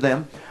himself unto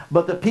them,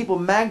 but the people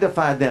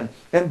magnified them.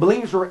 And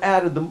believers were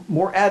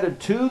added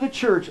to the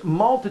church,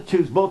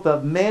 multitudes both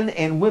of men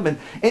and women,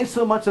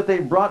 insomuch that they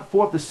brought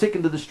forth the sick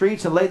into the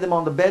streets, and laid them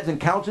on the beds and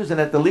couches, and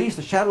at the least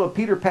the shadow of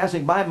Peter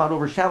passing by might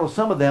overshadow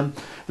some of them.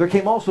 There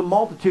came also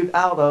multitude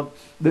out of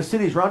the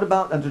cities round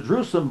about unto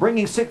Jerusalem,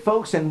 bringing sick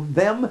folks and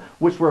them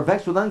which were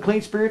vexed with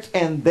unclean spirits,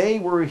 and they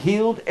were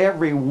healed,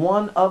 every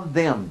one of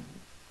them.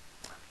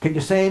 Can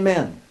you say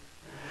amen?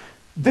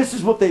 This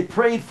is what they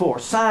prayed for.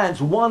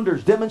 Signs,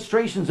 wonders,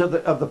 demonstrations of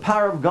the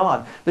power of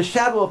God. The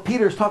shadow of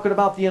Peter is talking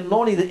about the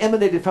anointing that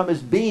emanated from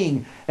his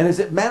being. And as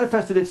it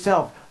manifested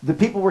itself, the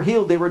people were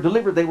healed, they were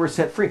delivered, they were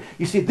set free.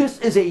 You see, this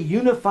is a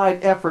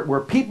unified effort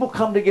where people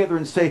come together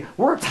and say,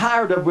 we're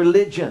tired of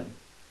religion.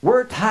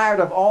 We're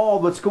tired of all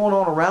that's going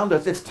on around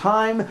us. It's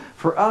time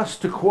for us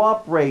to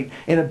cooperate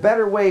in a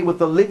better way with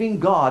the living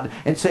God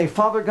and say,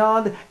 Father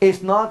God,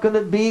 it's not going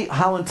to be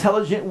how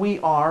intelligent we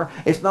are.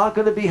 It's not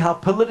going to be how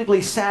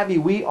politically savvy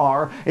we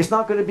are. It's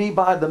not going to be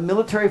by the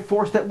military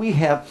force that we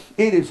have.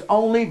 It is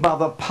only by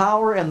the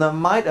power and the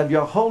might of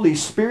your Holy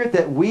Spirit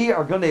that we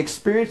are going to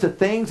experience the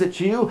things that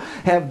you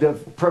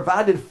have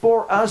provided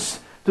for us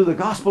through the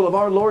gospel of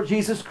our Lord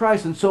Jesus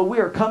Christ. And so we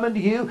are coming to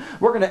you.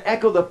 We're going to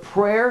echo the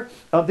prayer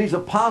of these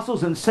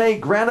apostles and say,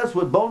 grant us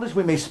with boldness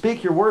we may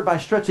speak your word by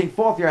stretching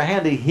forth your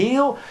hand to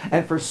heal,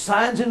 and for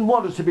signs and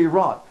wonders to be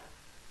wrought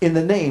in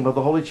the name of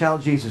the Holy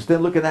Child Jesus.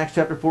 Then look at Acts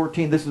chapter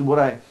 14. This is what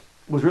I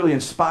was really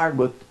inspired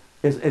with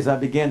as I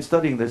began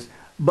studying this.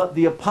 But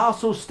the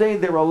apostles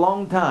stayed there a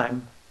long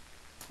time,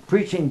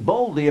 preaching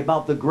boldly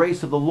about the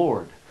grace of the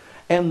Lord.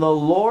 And the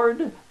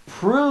Lord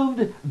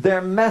proved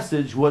their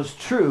message was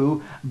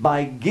true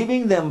by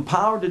giving them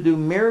power to do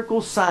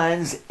miracle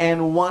signs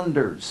and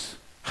wonders.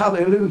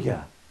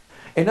 Hallelujah.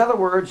 In other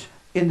words,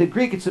 in the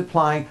Greek it's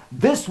implying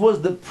this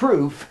was the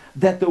proof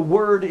that the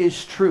word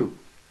is true.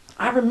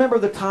 I remember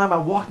the time I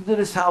walked into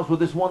this house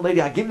with this one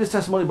lady. I gave this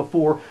testimony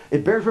before.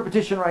 It bears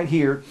repetition right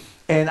here.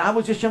 And I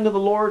was just young to the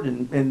Lord,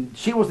 and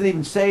she wasn't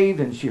even saved,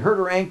 and she hurt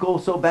her ankle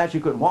so bad she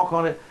couldn't walk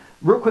on it.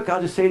 Real quick,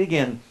 I'll just say it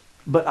again.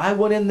 But I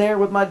went in there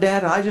with my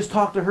dad and I just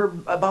talked to her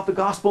about the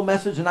gospel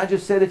message, and I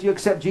just said, if you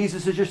accept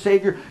Jesus as your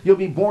Savior, you'll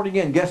be born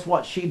again. Guess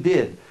what? She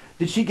did.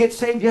 Did she get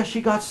saved? Yes,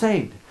 she got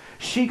saved.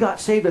 She got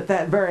saved at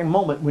that very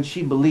moment when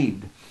she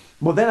believed.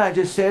 Well, then I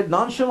just said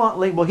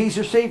nonchalantly, well, he's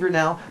your Savior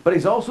now, but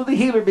he's also the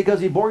healer because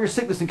he bore your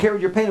sickness and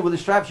carried your pain, and with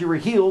his stripes you were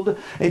healed.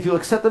 If you'll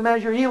accept him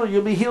as your healer,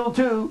 you'll be healed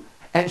too.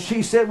 And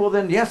she said, well,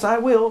 then, yes, I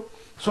will.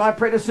 So I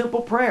prayed a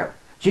simple prayer.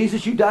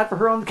 Jesus, you died for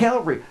her on the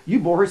Calvary. You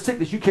bore her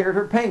sickness. You carried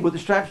her pain. With the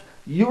stripes,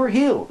 you were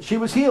healed. She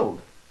was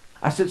healed.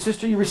 I said,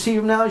 sister, you receive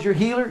him now as your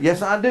healer?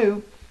 Yes, I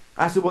do.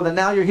 I said, well, then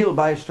now you're healed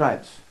by his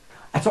stripes.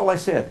 That's all I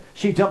said.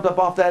 She jumped up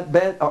off that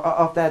bed,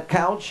 off that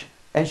couch,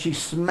 and she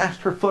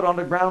smashed her foot on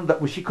the ground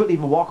that she couldn't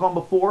even walk on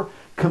before,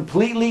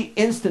 completely,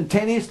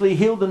 instantaneously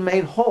healed and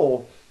made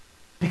whole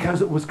because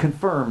it was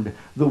confirmed.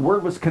 The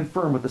word was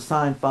confirmed with the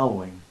sign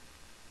following.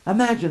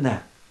 Imagine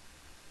that.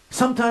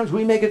 Sometimes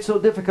we make it so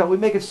difficult. We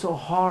make it so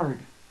hard.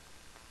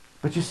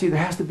 But you see,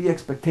 there has to be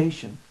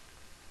expectation.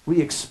 We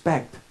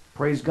expect,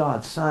 praise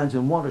God, signs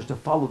and wonders to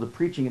follow the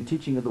preaching and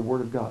teaching of the Word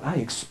of God. I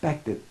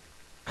expect it.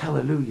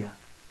 Hallelujah.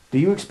 Do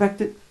you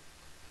expect it?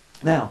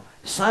 Now,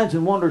 signs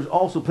and wonders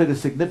also played a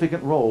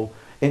significant role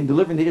in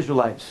delivering the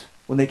Israelites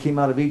when they came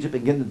out of Egypt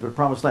and getting into the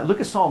promised land.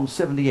 Look at Psalm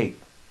 78.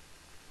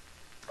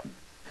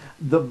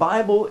 The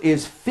Bible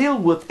is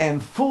filled with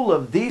and full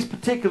of these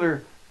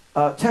particular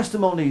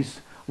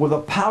testimonies where the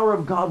power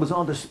of God was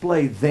on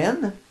display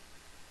then,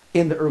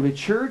 in the early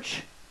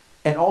church,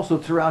 and also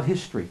throughout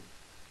history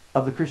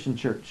of the Christian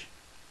church.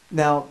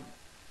 Now,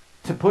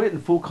 to put it in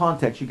full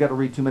context, you've got to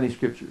read too many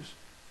scriptures.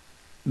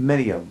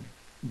 Many of them.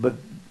 But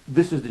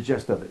this is the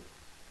gist of it.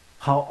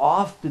 How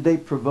oft did they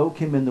provoke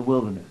him in the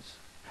wilderness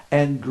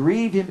and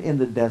grieve him in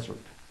the desert?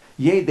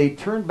 Yea, they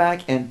turned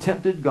back and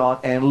tempted God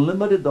and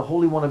limited the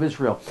Holy One of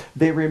Israel.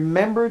 They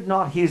remembered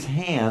not his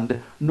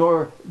hand,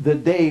 nor the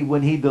day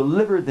when he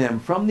delivered them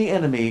from the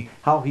enemy,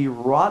 how he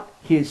wrought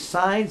his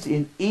signs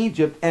in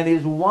Egypt and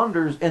his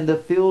wonders in the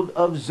field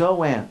of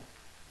Zoan.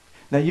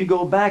 Now you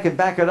go back and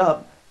back it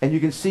up, and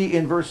you can see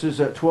in verses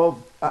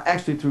 12,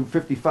 actually through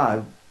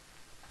 55.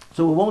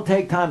 So we won't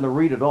take time to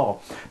read it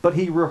all. But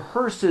he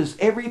rehearses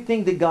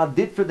everything that God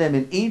did for them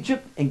in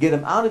Egypt and get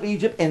them out of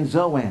Egypt and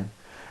Zoan.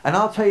 And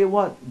I'll tell you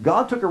what,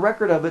 God took a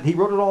record of it. He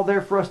wrote it all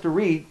there for us to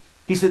read.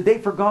 He said they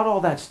forgot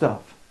all that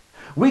stuff.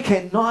 We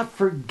cannot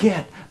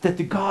forget that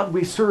the God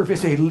we serve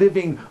is a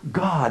living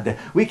God.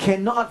 We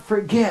cannot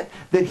forget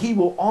that he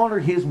will honor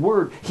his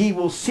word. He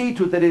will see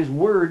to it that his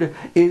word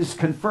is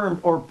confirmed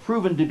or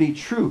proven to be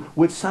true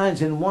with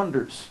signs and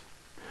wonders.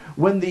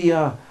 When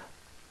the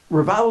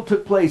revival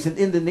took place in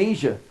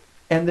Indonesia,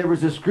 and there was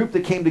this group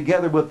that came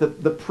together with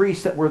the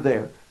priests that were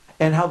there,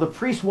 and how the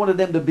priests wanted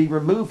them to be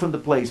removed from the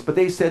place. But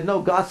they said,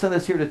 no, God sent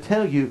us here to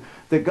tell you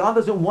that God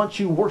doesn't want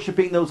you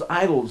worshiping those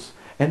idols.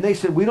 And they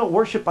said, we don't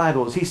worship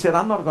idols. He said,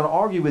 I'm not going to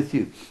argue with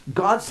you.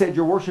 God said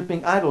you're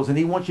worshiping idols, and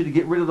he wants you to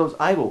get rid of those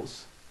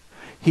idols.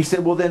 He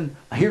said, well, then,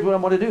 here's what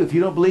I'm going to do. If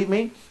you don't believe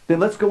me, then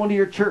let's go into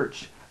your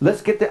church.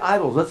 Let's get the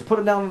idols. Let's put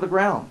them down on the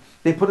ground.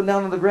 They put them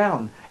down on the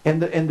ground.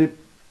 And the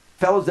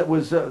fellows that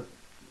was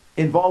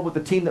involved with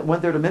the team that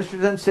went there to minister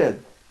to them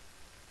said,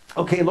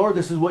 okay, Lord,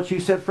 this is what you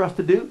said for us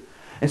to do.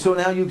 And so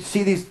now you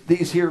see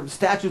these here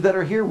statues that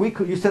are here.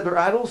 You said they're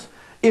idols.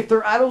 If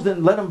they're idols,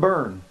 then let them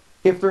burn.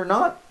 If they're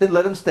not, then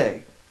let them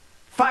stay.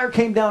 Fire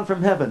came down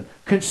from heaven,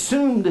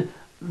 consumed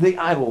the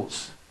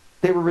idols.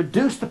 They were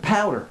reduced to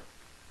powder.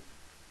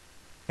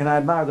 And I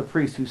admire the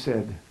priest who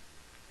said,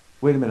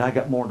 wait a minute, I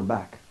got more in the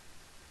back.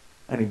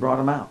 And he brought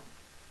them out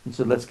and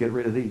said, let's get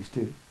rid of these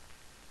too.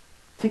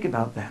 Think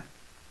about that.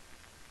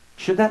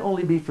 Should that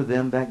only be for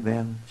them back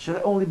then? Should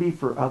it only be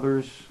for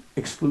others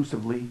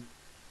exclusively?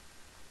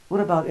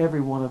 What about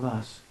every one of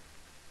us?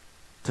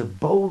 To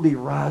boldly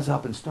rise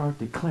up and start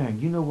declaring,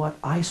 you know what?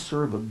 I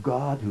serve a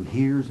God who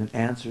hears and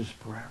answers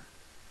prayer.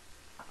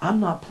 I'm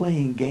not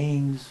playing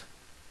games.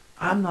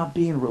 I'm not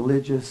being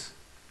religious.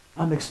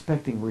 I'm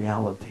expecting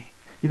reality.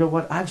 You know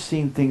what? I've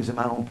seen things in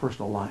my own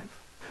personal life.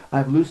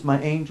 I've loosed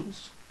my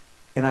angels,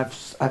 and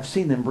I've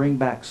seen them bring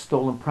back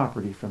stolen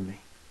property from me.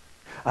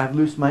 I've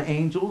loosed my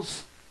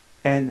angels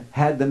and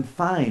had them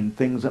find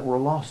things that were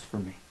lost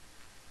from me.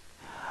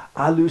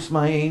 I loosed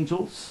my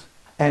angels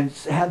and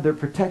had their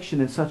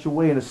protection in such a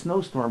way in a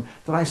snowstorm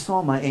that I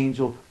saw my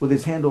angel with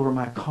his hand over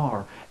my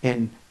car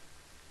and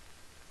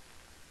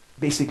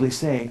basically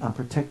saying, I'm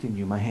protecting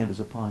you, my hand is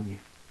upon you.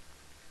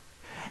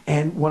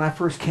 And when I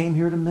first came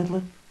here to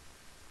Midland,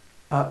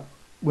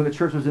 when the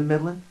church was in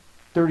Midland,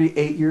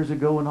 38 years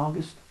ago in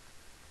August,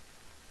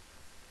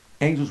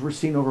 angels were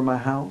seen over my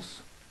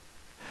house,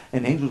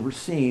 and angels were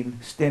seen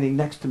standing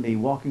next to me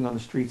walking on the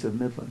streets of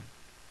Midland.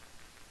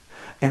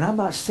 And I'm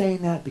not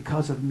saying that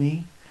because of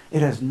me.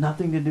 It has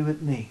nothing to do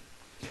with me.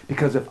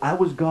 Because if I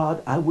was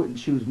God, I wouldn't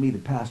choose me to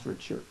pastor a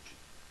church.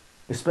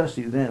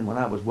 Especially then when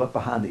I was wet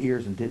behind the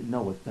ears and didn't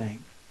know a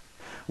thing.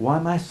 Why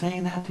am I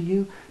saying that to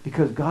you?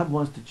 Because God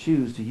wants to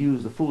choose to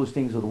use the foolish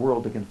things of the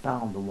world to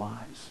confound the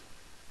wise.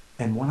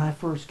 And when I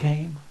first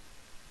came,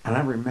 and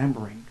I'm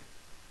remembering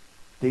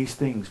these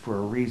things for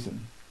a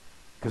reason,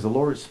 because the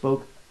Lord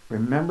spoke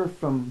Remember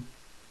from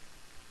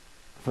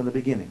the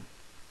beginning.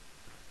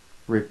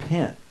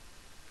 Repent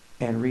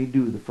and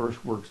redo the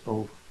first works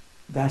over.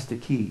 That's the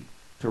key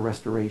to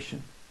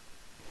restoration.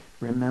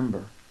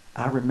 Remember.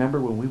 I remember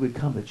when we would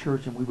come to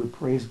church and we would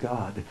praise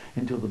God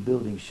until the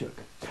building shook.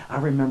 I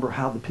remember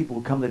how the people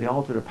would come to the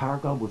altar, the power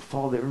of God would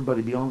fall, everybody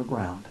would be on the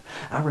ground.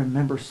 I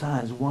remember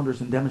signs, wonders,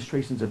 and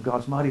demonstrations of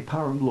God's mighty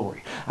power and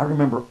glory. I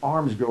remember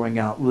arms growing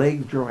out,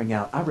 legs growing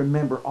out. I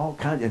remember all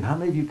kinds, and how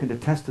many of you can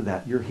attest to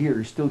that? You're here,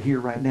 you're still here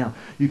right now.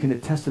 You can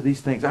attest to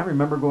these things. I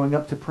remember going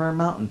up to Prayer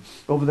Mountain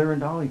over there in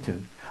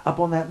Darlington. Up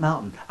on that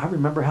mountain, I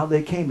remember how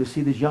they came to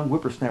see this young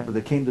whippersnapper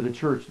that came to the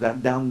church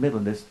that down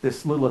Midland,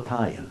 this little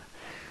Italian.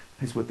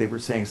 Is what they were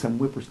saying, some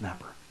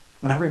whippersnapper.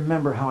 And I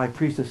remember how I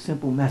preached a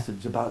simple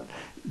message about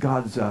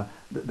God's,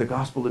 the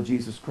gospel of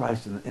Jesus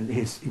Christ, and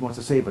he wants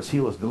to save us,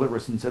 heal us, deliver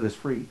us, and set us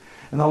free.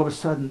 And all of a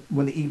sudden,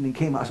 when the evening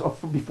came, I saw,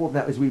 before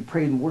that, as we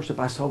prayed and worshiped,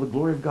 I saw the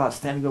glory of God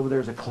standing over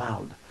there as a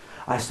cloud.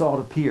 I saw it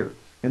appear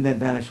and then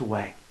vanish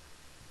away.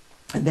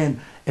 And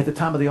then at the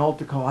time of the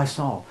altar call, I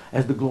saw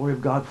as the glory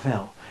of God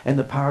fell. And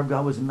the power of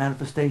God was in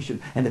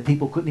manifestation. And the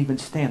people couldn't even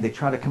stand. They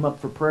tried to come up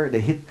for prayer.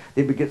 They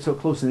would get so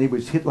close and they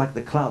would hit like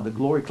the cloud, the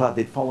glory cloud.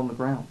 They'd fall on the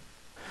ground.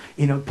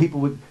 You know, people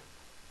would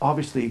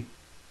obviously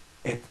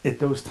at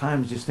those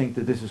times just think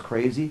that this is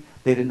crazy.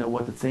 They didn't know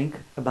what to think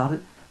about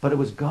it. But it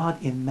was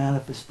God in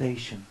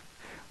manifestation.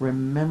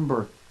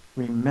 Remember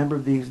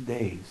these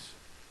days.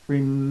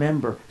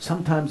 Remember.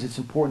 Sometimes it's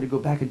important to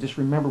go back and just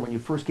remember when you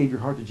first gave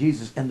your heart to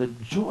Jesus and the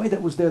joy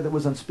that was there that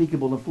was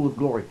unspeakable and full of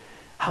glory.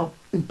 How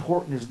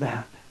important is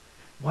that?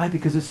 Why?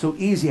 Because it's so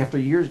easy after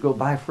years go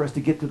by for us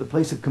to get to the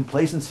place of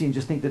complacency and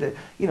just think that,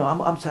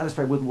 I'm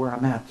satisfied with where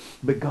I'm at.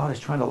 But God is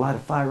trying to light a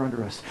fire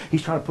under us.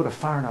 He's trying to put a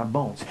fire in our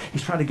bones.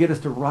 He's trying to get us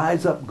to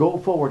rise up, go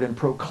forward, and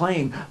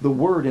proclaim the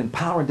word in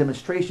power and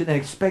demonstration and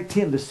expect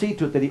him to see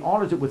to it that he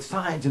honors it with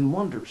signs and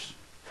wonders.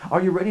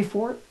 Are you ready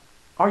for it?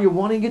 Are you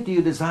wanting it? Do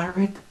you desire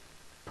it?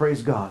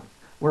 Praise God.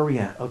 Where are we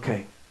at?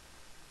 Okay.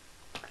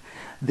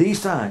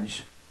 These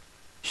signs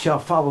shall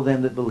follow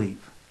them that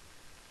believe.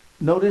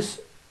 Notice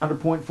under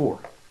point 4.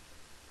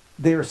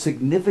 They are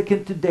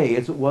significant today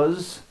as it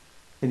was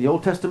in the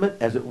Old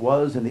Testament, as it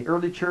was in the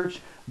early church.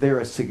 They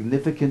are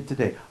significant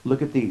today.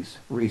 Look at these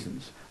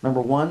reasons. Number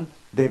 1,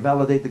 they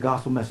validate the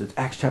gospel message.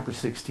 Acts chapter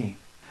 16.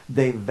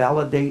 They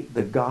validate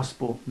the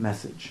gospel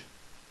message.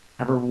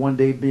 I remember one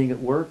day being at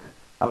work.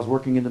 I was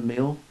working in the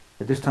mill.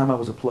 At this time I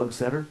was a plug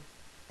setter.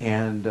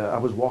 And I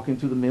was walking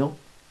through the mill.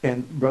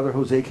 And Brother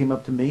Jose came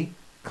up to me,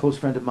 a close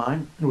friend of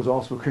mine, who was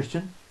also a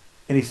Christian.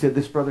 And he said,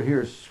 this brother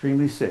here is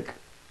extremely sick.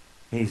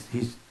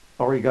 He's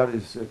already got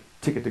his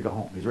ticket to go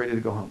home. He's ready to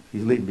go home.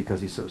 He's leaving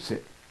because he's so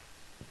sick.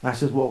 And I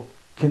said, well,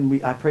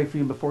 can I pray for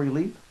you before you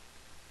leave?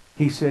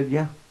 He said,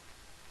 yeah.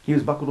 He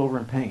was buckled over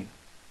in pain.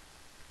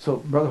 So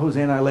Brother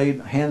Jose and I laid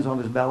hands on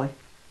his belly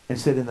and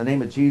said, in the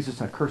name of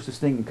Jesus, I curse this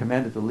thing and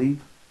command it to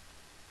leave.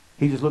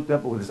 He just looked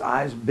up with his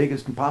eyes big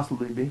as can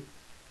possibly be.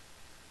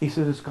 He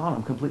said, it's gone.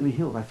 I'm completely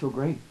healed. I feel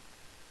great.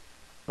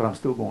 But I'm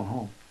still going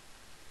home.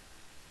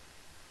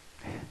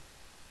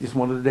 Just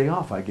wanted a day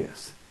off, I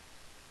guess.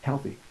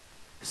 Healthy.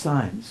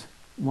 Signs,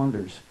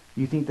 wonders.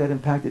 You think that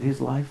impacted his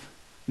life?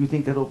 You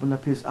think that opened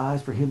up his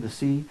eyes for him to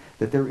see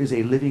that there is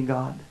a living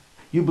God?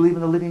 You believe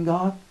in a living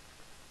God?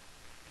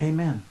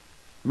 Amen.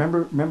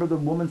 Remember the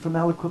woman from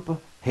Aliquippa?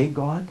 Hey,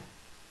 God?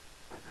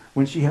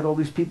 When she had all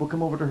these people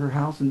come over to her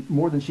house and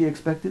more than she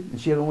expected, and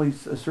she had only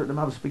a certain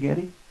amount of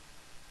spaghetti?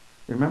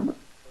 Remember?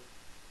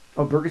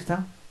 Oh,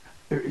 Burgestown?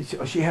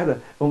 She had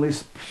only a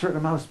certain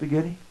amount of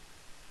spaghetti.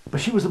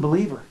 But she was a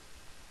believer.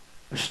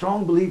 A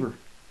strong believer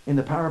in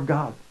the power of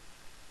God.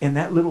 In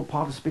that little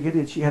pot of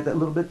spaghetti that she had, that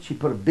little bit, she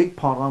put a big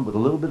pot on with a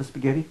little bit of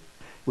spaghetti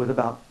with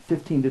about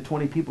 15 to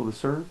 20 people to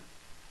serve.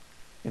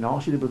 And all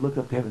she did was look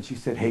up to heaven. She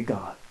said, hey,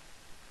 God.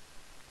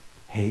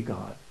 Hey,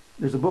 God.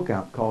 There's a book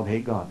out called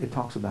Hey, God. It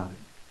talks about it.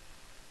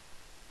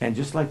 And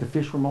just like the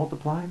fish were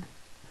multiplied,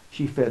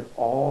 she fed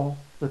all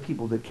the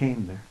people that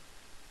came there.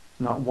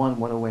 Not one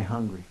went away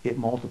hungry. It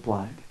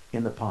multiplied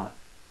in the pot.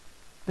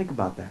 Think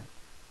about that.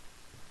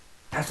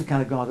 That's the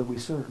kind of God that we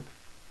serve.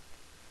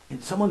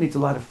 And someone needs to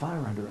light a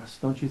fire under us,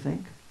 don't you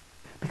think?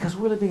 Because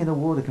we're living in a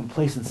world of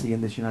complacency in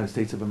this United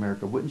States of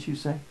America, wouldn't you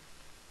say?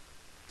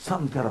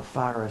 Something's got to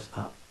fire us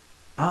up.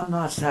 I'm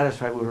not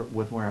satisfied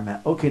with where I'm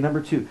at. Okay,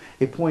 number 2,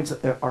 it points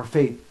our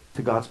faith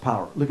to God's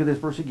power. Look at this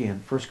verse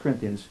again, 1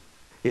 Corinthians.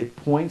 It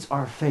points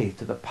our faith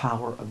to the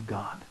power of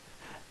God.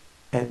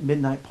 At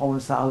midnight, Paul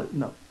and Silas,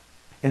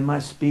 in my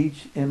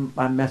speech, in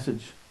my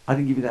message, I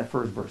didn't give you that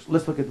first verse.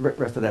 Let's look at the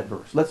rest of that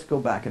verse. Let's go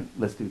back and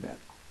let's do that.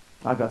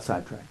 I got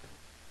sidetracked.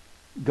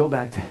 Go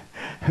back to,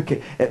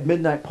 okay. At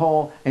midnight,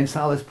 Paul and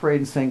Silas prayed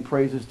and sang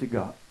praises to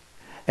God.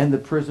 And the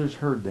prisoners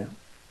heard them.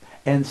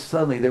 And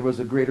suddenly there was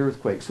a great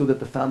earthquake, so that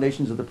the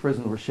foundations of the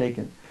prison were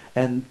shaken.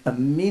 And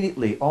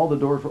immediately all the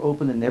doors were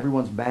opened and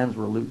everyone's bands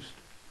were loosed.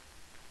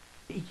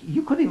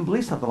 You couldn't even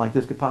believe something like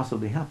this could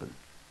possibly happen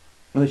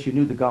unless you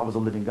knew that God was a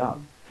living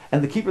God.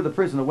 And the keeper of the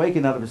prison,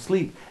 awakened out of his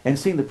sleep and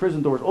seeing the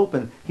prison doors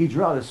open, he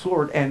drew out his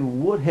sword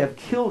and would have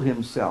killed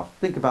himself.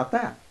 Think about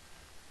that.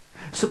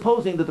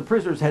 supposing that the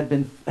prisoners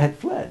had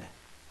fled.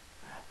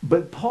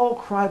 But Paul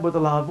cried with a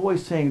loud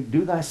voice, saying,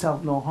 "Do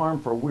thyself no harm,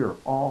 for we're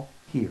all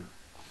here."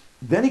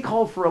 Then he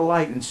called for a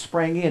light and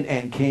sprang in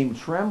and came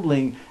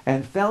trembling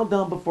and fell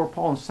down before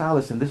Paul and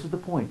Silas. And this is the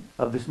point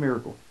of this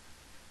miracle.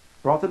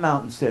 Brought them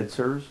out and said,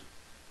 "Sirs,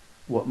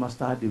 what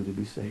must I do to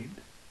be saved?"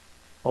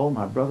 Oh,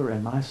 my brother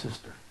and my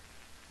sister,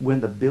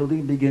 when the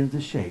building begins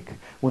to shake,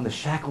 when the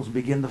shackles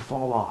begin to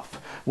fall off,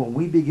 when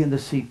we begin to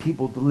see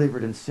people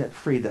delivered and set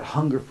free that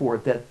hunger for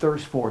it, that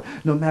thirst for it,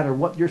 no matter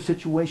what your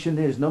situation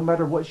is, no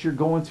matter what you're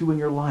going through in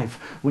your life,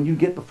 when you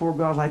get before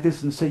God like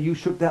this and say, "You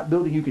shook that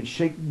building, you can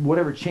shake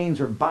whatever chains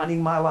are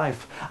binding my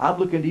life. I'm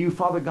looking to you,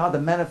 Father God, to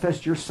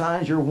manifest your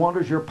signs, your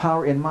wonders, your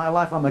power in my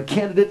life. I'm a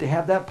candidate to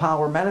have that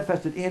power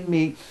manifested in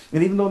me.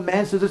 And even though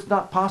man says it's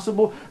not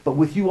possible, but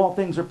with you all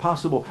things are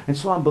possible." And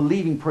so I'm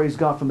believing, praise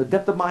God, from the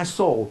depth of my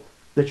soul,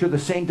 that you're the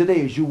same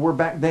today as you were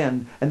back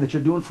then, and that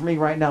you're doing for me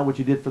right now what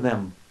you did for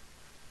them.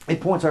 It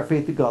points our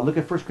faith to God. Look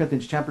at 1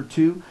 Corinthians chapter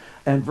 2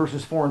 and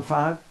verses 4 and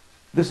 5.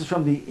 This is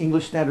from the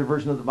English Standard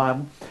Version of the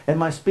Bible. "And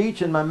my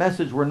speech and my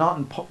message were not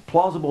in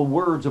plausible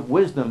words of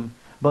wisdom,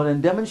 but in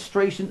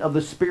demonstration of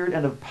the Spirit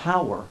and of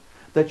power,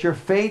 that your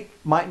faith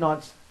might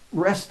not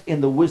rest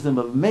in the wisdom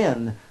of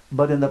men,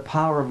 but in the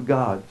power of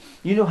God."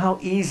 You know how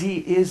easy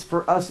it is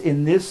for us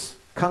in this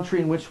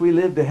country in which we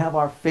live to have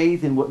our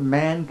faith in what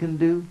man can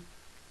do?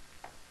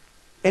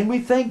 And we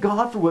thank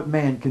God for what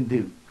man can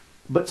do.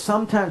 But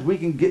sometimes we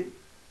can get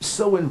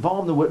so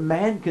involved in what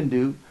man can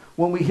do,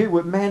 when we hear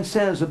what man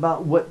says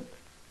about what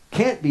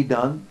can't be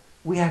done,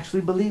 we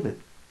actually believe it.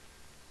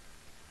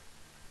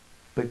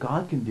 But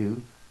God can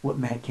do what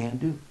man can't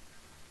do.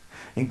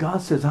 And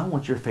God says, "I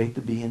want your faith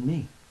to be in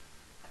me."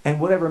 And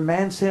whatever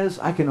man says,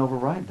 I can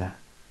override that.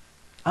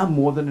 I'm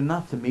more than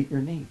enough to meet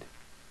your need.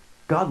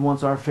 God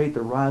wants our faith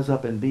to rise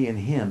up and be in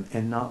him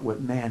and not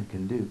what man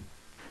can do.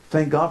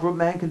 Thank God for what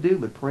man can do,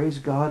 but praise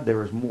God,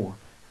 there is more.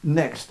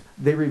 Next,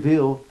 they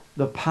reveal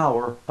the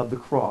power of the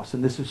cross,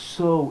 and this is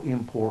so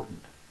important.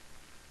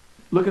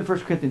 Look at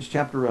 1 Corinthians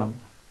chapter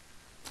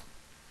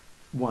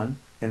 1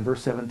 and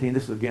verse 17.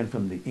 This is again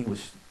from the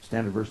English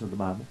Standard Version of the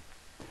Bible.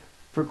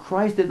 "For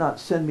Christ did not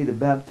send me to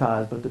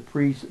baptize, but to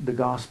preach the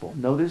gospel."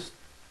 Notice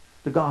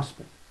the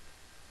gospel.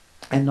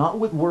 "And not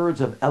with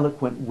words of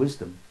eloquent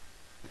wisdom,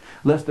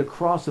 lest the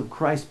cross of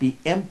Christ be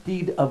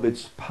emptied of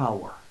its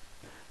power.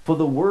 For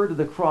the word of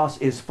the cross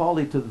is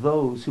folly to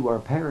those who are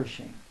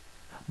perishing,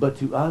 but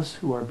to us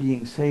who are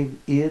being saved,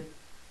 it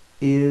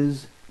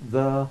is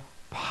the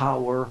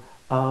power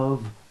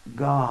of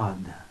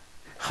God."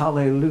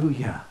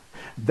 Hallelujah.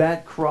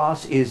 That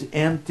cross is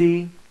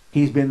empty.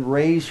 He's been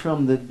raised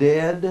from the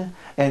dead.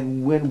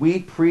 And when we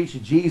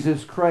preach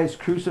Jesus Christ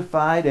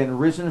crucified and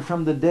risen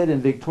from the dead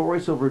and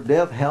victorious over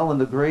death, hell,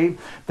 and the grave,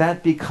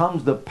 that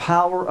becomes the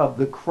power of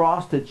the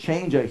cross to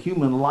change a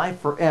human life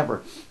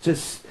forever.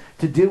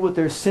 To deal with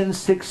their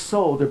sin-sick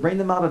soul, to bring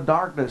them out of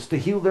darkness, to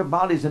heal their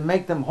bodies and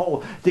make them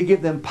whole, to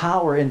give them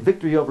power and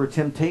victory over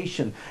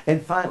temptation.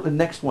 And finally, the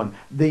next one,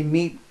 they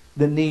meet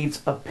the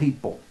needs of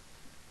people.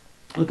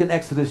 Look in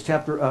Exodus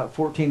chapter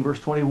 14,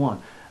 verse 21.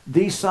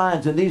 "These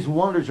signs and these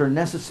wonders are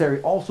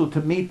necessary also to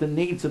meet the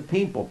needs of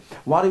people."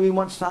 Why do we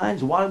want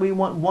signs? Why do we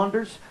want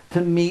wonders?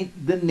 To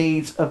meet the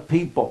needs of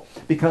people.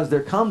 Because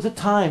there comes a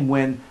time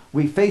when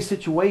we face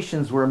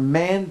situations where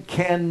man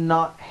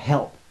cannot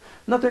help.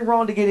 Nothing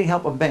wrong to getting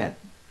help of man.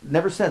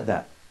 Never said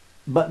that.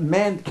 But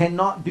man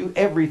cannot do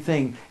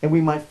everything. And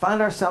we might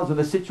find ourselves in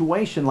a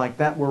situation like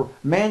that where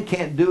man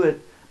can't do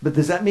it. But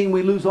does that mean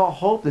we lose all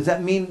hope? Does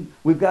that mean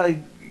we've got to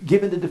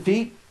give in to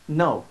defeat?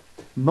 No.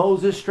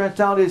 Moses stretched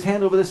out his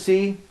hand over the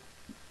sea.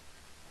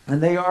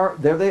 And there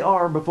they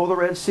are before the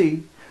Red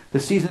Sea. The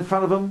sea's in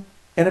front of them.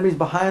 Enemies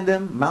behind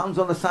them. Mountains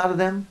on the side of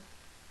them.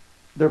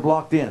 They're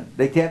blocked in.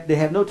 They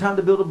have no time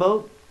to build a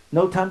boat.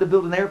 No time to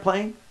build an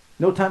airplane.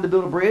 No time to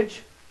build a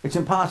bridge. It's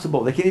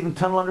impossible. They can't even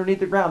tunnel underneath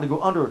the ground to go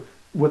under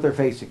what they're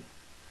facing.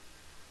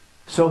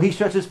 So he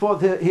stretches forth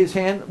his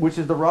hand, which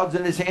is the rods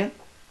in his hand.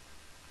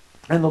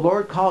 And the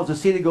Lord caused the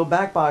sea to go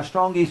back by a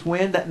strong east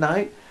wind that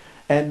night,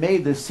 and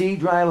made the sea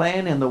dry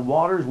land, and the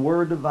waters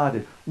were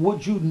divided.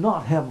 Would you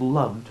not have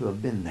loved to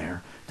have been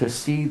there to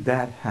see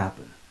that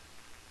happen?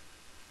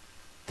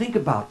 Think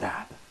about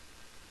that.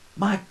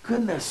 My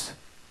goodness.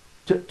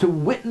 To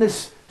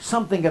witness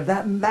something of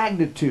that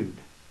magnitude.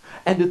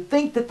 And to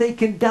think that they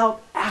can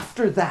doubt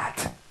after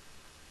that.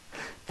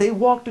 They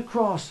walked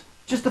across.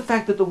 Just the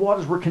fact that the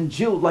waters were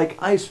congealed like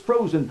ice,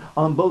 frozen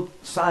on both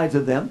sides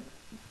of them.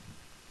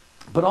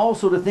 But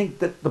also to think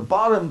that the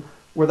bottom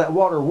where that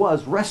water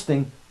was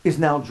resting is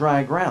now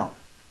dry ground.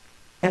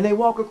 And they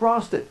walk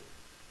across it.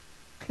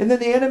 And then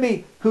the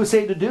enemy who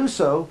say to do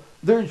so,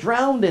 they're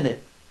drowned in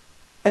it.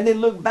 And they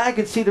look back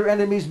and see their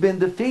enemy's been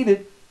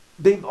defeated.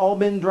 They've all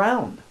been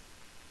drowned.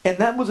 And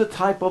that was a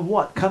type of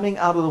what? Coming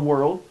out of the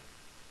world.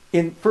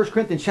 In 1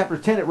 Corinthians chapter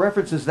 10, it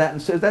references that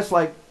and says that's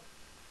like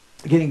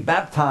getting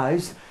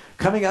baptized,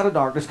 coming out of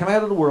darkness, coming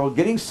out of the world,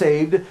 getting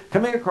saved,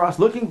 coming across,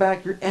 looking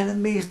back, your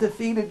enemy is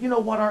defeated. You know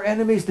what? Our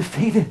enemy is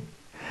defeated.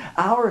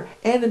 Our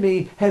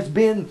enemy has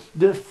been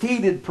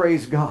defeated,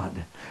 praise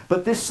God.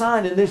 But this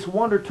sign and this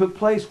wonder took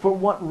place for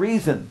what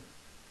reason?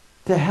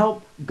 To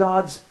help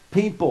God's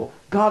people.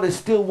 God is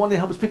still wanting to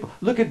help his people.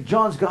 Look at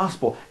John's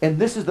gospel. And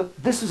this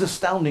is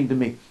astounding to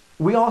me.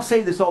 We all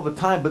say this all the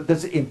time, but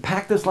does it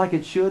impact us like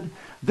it should?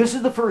 This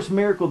is the first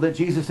miracle that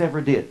Jesus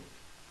ever did.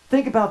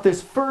 Think about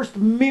this first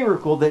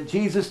miracle that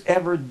Jesus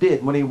ever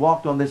did when he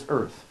walked on this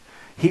earth.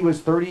 He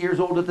was 30 years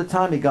old at the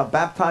time. He got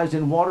baptized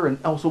in water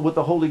and also with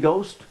the Holy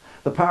Ghost.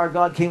 The power of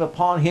God came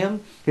upon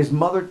him. His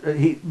mother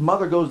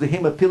goes to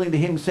him, appealing to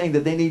him, saying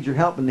that they need your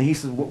help. And he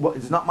says, well,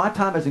 it's not my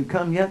time, hasn't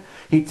come yet.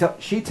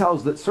 She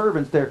tells the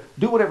servants there,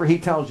 do whatever he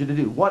tells you to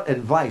do. What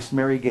advice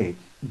Mary gave?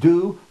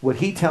 Do what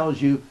he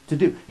tells you to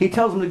do. He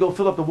tells them to go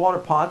fill up the water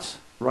pots,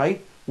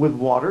 right, with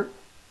water.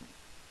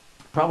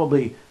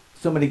 Probably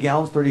so many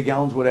gallons, 30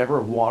 gallons, whatever,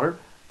 of water,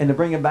 and to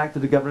bring it back to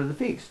the governor of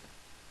the feast.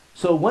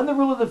 So when the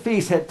ruler of the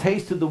feast had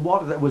tasted the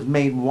water that was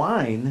made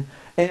wine,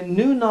 and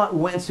knew not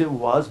whence it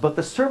was, but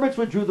the servants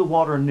which drew the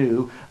water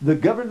knew, the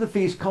governor of the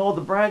feast called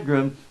the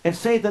bridegroom, and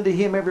saith unto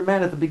him, every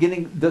man at the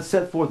beginning doth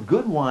set forth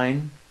good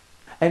wine,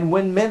 and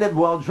when men have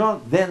well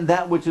drunk, then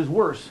that which is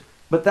worse.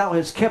 But thou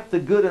hast kept the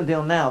good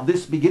until now.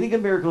 This beginning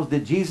of miracles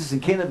did Jesus in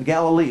Cana of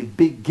Galilee.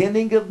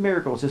 Beginning of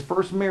miracles, his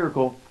first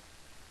miracle,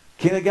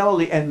 Cana of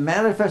Galilee, and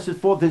manifested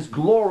forth his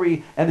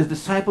glory, and his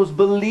disciples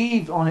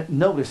believed on it.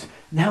 Notice,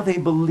 now they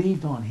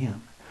believed on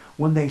him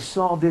when they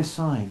saw this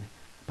sign.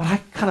 But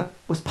I kind of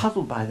was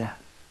puzzled by that.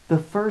 The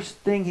first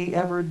thing he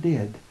ever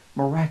did,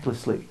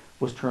 miraculously,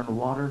 was turn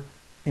water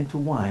into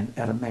wine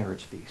at a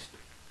marriage feast.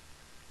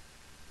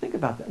 Think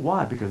about that.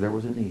 Why? Because there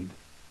was a need.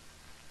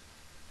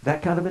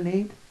 That kind of a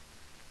need?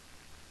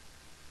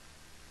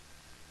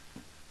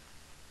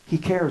 He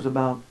cares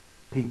about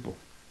people.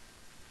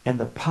 And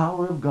the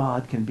power of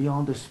God can be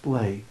on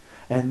display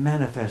and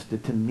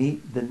manifested to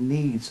meet the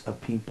needs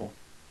of people.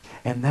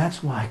 And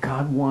that's why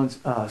God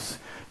wants us,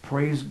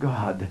 praise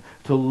God,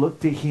 to look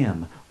to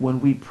him when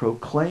we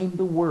proclaim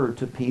the word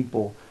to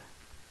people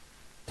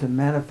to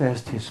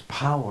manifest his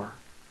power,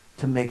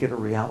 to make it a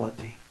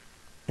reality.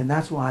 And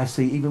that's why I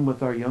say, even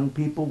with our young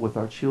people, with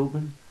our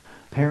children,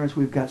 parents,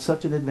 we've got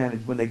such an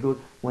advantage when they go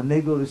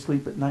to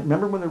sleep at night.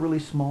 Remember when they're really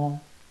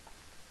small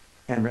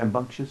and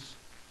rambunctious?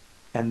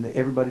 And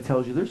everybody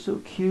tells you, they're so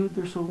cute,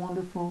 they're so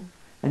wonderful.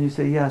 And you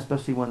say, yeah,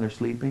 especially when they're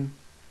sleeping.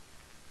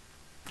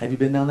 Have you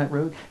been down that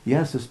road?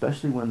 Yes,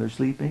 especially when they're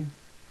sleeping.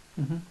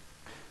 Mm-hmm.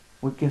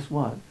 Well, guess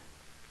what?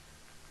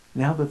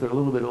 Now that they're a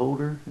little bit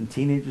older and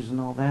teenagers and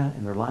all that,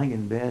 and they're lying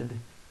in bed,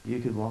 you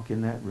could walk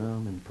in that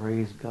room and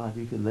praise God.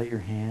 You could lay your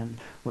hand,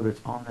 whether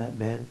it's on that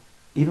bed.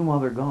 Even while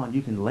they're gone,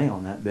 you can lay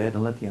on that bed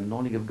and let the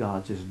anointing of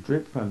God just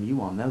drip from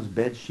you on those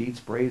bed sheets,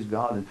 praise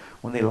God. And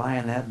when they lie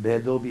in that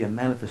bed, there'll be a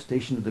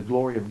manifestation of the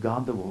glory of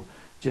God that will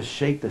just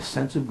shake the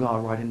sense of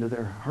God right into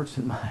their hearts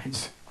and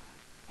minds.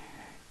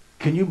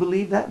 Can you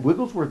believe that?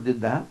 Wigglesworth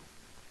did that,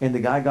 and the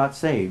guy got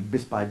saved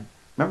just by,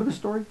 remember the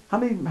story? How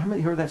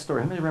many heard that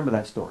story? How many remember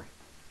that story?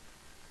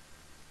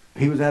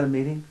 He was at a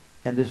meeting,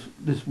 and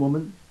this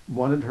woman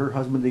wanted her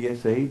husband to get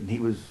saved, and he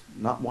was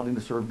not wanting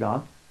to serve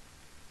God.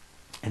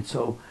 And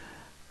so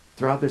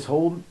throughout this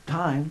whole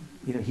time,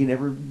 he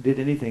never did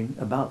anything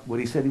about what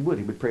he said he would.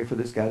 He would pray for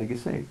this guy to get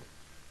saved.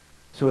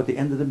 So at the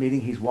end of the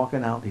meeting, he's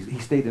walking out. He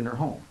stayed in her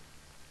home.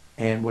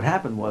 And what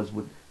happened was,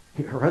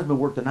 her husband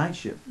worked the night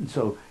shift. And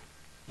so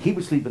he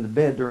would sleep in the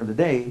bed during the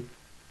day,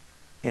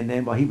 and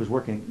then while he was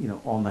working,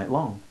 all night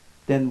long.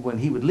 Then when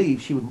he would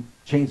leave, she would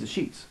change the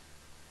sheets.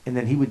 And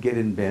then he would get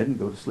in bed and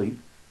go to sleep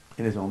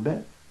in his own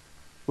bed.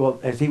 Well,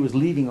 as he was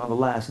leaving on the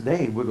last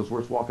day,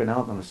 Wigglesworth's walking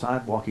out on the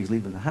sidewalk. He's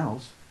leaving the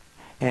house.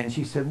 And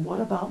she said,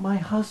 what about my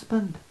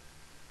husband?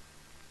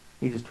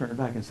 He just turned it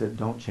back and said,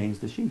 don't change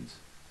the sheets.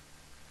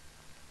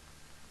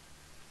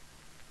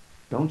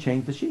 Don't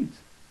change the sheets.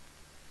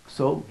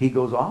 So he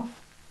goes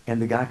off,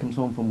 and the guy comes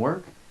home from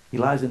work. He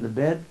lies in the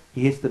bed.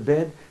 He hits the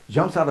bed,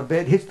 jumps out of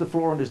bed, hits the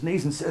floor on his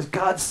knees, and says,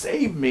 God,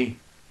 save me.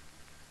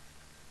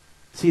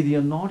 See, the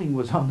anointing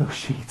was on those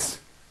sheets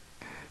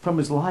from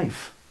his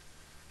life.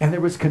 And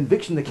there was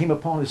conviction that came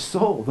upon his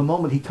soul the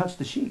moment he touched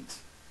the sheets.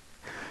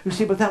 You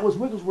see, but that was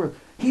Wigglesworth.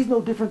 He's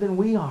no different than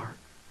we are.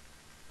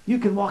 You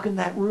can walk in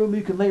that room.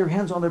 You can lay your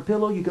hands on their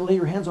pillow. You can lay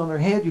your hands on their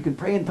head. You can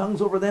pray in tongues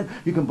over them.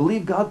 You can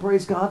believe God,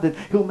 praise God, that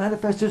he'll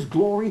manifest his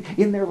glory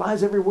in their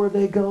lives everywhere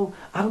they go.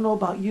 I don't know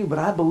about you, but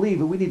I believe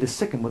that we need to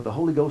sicken with the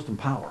Holy Ghost and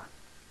power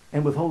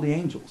and with holy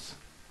angels.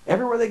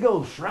 Everywhere they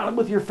go, surround them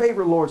with your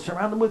favor, Lord.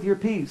 Surround them with your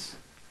peace.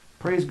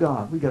 Praise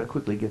God. We've got to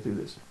quickly get through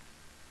this.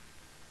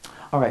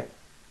 All right.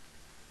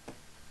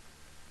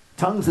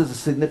 Tongues is a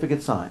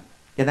significant sign.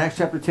 In Acts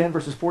chapter 10,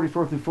 verses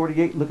 44 through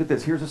 48, look at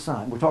this. Here's a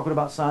sign. We're talking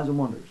about signs and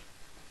wonders.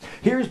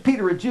 Here's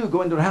Peter, a Jew,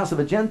 going to the house of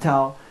a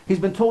Gentile. He's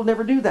been told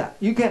never do that.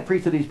 You can't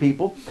preach to these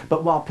people.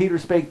 But while Peter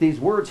spake these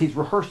words, he's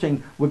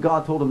rehearsing what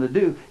God told him to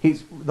do.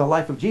 The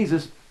life of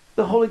Jesus.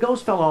 The Holy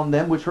Ghost fell on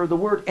them which heard the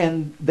word,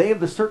 and they of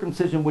the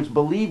circumcision which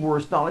believed were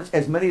astonished,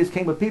 as many as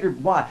came with Peter.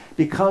 Why?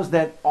 Because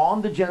that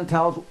on the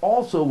Gentiles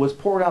also was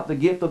poured out the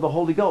gift of the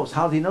Holy Ghost.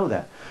 How does he know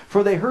that?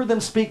 For they heard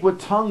them speak with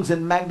tongues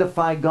and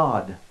magnify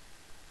God.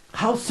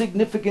 How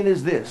significant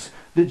is this?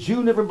 The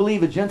Jew never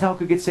believed a Gentile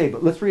could get saved.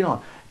 But let's read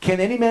on. Can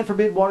any man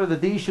forbid water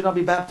that these should not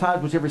be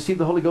baptized, which have received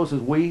the Holy Ghost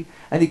as we?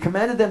 And he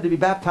commanded them to be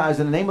baptized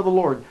in the name of the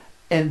Lord.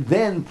 And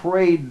then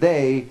prayed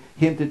they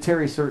him to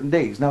tarry certain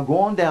days. Now go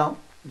on down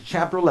to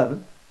chapter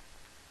 11.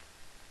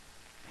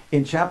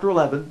 In chapter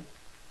 11,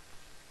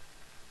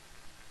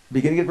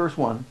 beginning at verse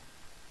 1,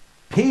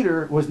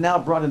 Peter was now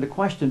brought into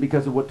question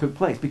because of what took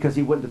place, because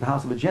he went to the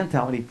house of a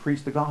Gentile and he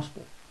preached the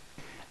gospel.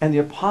 And the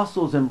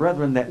apostles and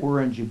brethren that were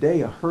in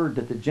Judea heard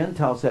that the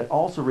Gentiles had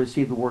also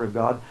received the word of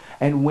God.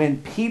 And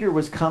when Peter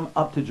was come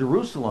up to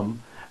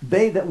Jerusalem,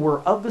 they that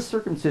were of the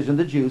circumcision,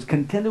 the Jews,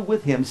 contended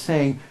with him,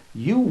 saying,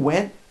 You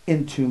went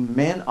into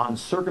men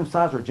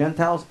uncircumcised or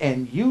Gentiles,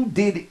 and you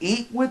did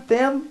eat with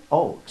them?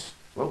 Oh,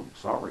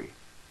 sorry.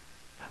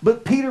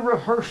 But Peter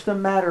rehearsed the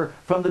matter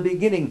from the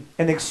beginning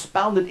and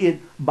expounded it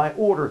by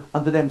order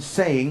unto them,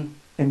 saying,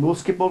 and we'll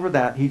skip over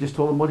that. He just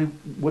told them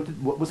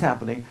what was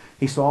happening.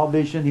 He saw a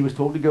vision. He was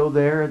told to go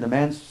there. And the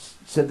man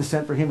said to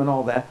send for him and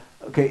all that.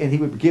 Okay, and he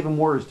would give him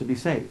words to be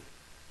saved.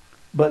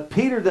 But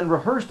Peter then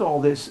rehearsed all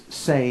this,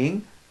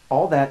 saying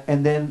all that,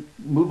 and then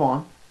move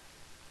on.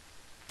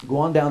 Go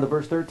on down to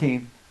verse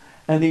 13.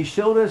 And he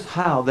showed us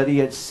how that he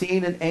had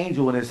seen an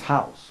angel in his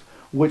house,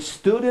 which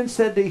stood and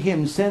said to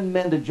him, Send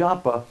men to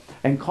Joppa,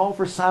 and call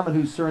for Simon,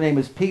 whose surname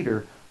is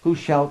Peter, who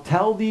shall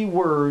tell thee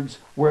words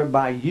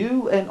whereby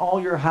you and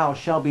all your house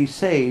shall be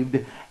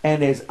saved.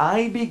 And as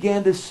I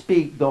began to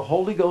speak, the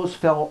Holy Ghost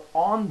fell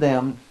on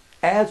them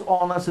as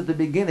on us at the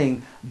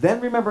beginning.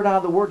 Then remembered I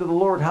the word of the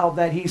Lord, how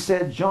that he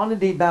said, John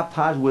indeed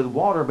baptized with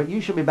water, but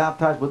you shall be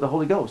baptized with the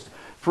Holy Ghost.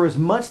 For as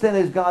much then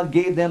as God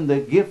gave them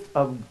the gift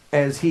of,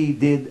 as he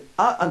did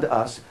unto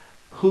us,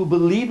 who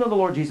believed on the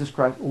Lord Jesus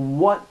Christ,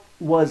 what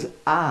was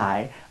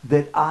I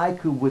that I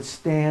could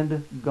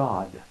withstand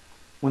God?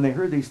 When they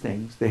heard these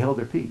things, they held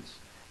their peace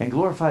and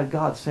glorified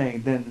God,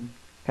 saying, Then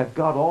hath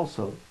God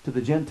also to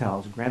the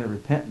Gentiles granted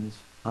repentance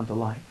unto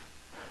life.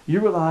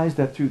 You realize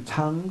that through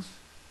tongues,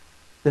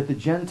 that the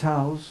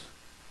Gentiles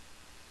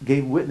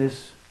gave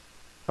witness,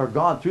 or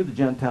God through the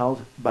Gentiles,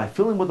 by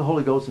filling with the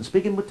Holy Ghost and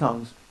speaking with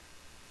tongues,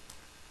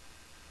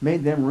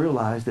 made them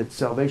realize that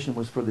salvation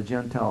was for the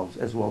Gentiles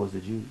as well as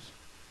the Jews.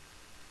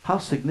 How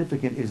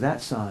significant is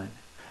that sign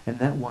and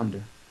that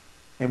wonder?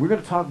 And we're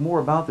going to talk more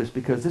about this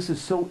because this is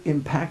so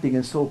impacting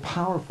and so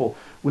powerful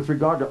with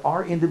regard to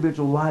our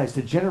individual lives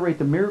to generate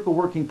the miracle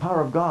working power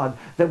of God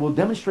that will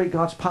demonstrate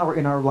God's power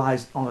in our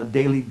lives on a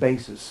daily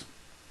basis.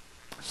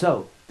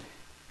 So,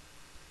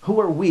 who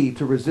are we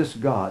to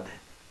resist God?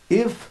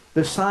 If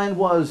the sign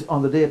was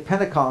on the day of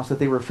Pentecost that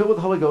they were filled with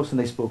the Holy Ghost and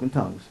they spoke in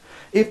tongues,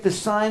 if the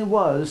sign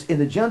was in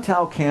the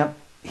Gentile camp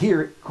here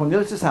at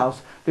Cornelius'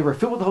 house, they were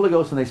filled with the Holy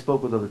Ghost and they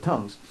spoke with other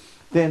tongues,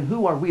 then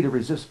who are we to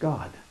resist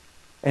God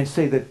and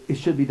say that it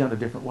should be done a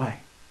different way?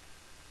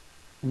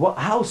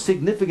 How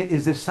significant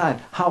is this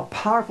sign? How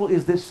powerful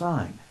is this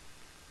sign?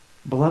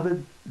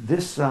 Beloved,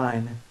 this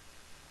sign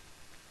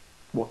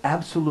will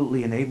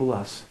absolutely enable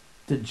us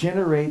to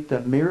generate the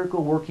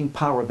miracle-working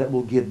power that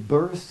will give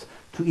birth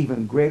to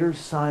even greater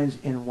signs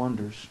and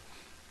wonders.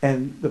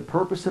 And the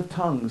purpose of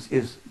tongues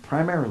is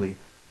primarily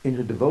in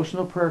your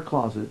devotional prayer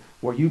closet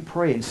where you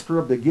pray and stir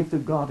up the gift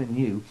of God in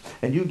you,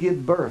 and you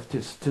give birth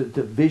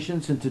to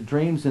visions and to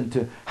dreams and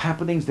to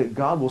happenings that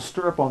God will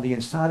stir up on the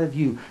inside of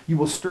you. You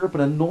will stir up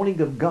an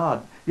anointing of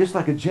God, just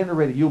like a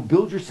generator. You'll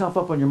build yourself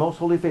up on your most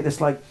holy faith.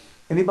 It's like,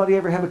 anybody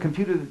ever have a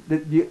computer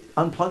that you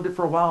unplugged it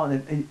for a while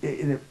and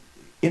it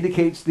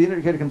indicates, the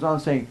indicator comes on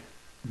saying,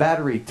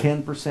 battery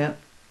 10%?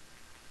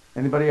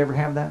 Anybody ever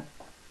have that?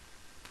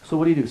 So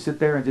what do? Sit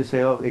there and just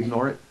say, oh,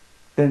 ignore it?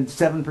 Then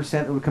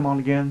 7% it would come on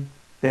again.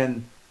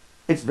 Then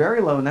it's very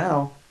low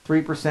now,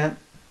 3%.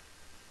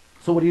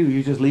 So what do?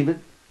 You just leave it?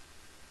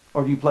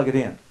 Or do you plug it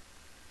in?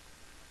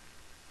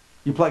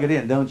 You plug it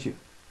in, don't you?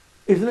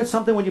 Isn't it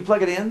something when you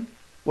plug it in,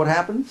 what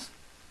happens?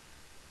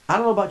 I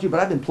don't know about you, but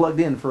I've been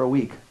plugged in for a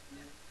week.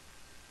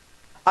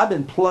 I've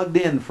been plugged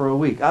in for a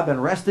week. I've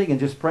been resting and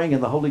just praying in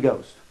the Holy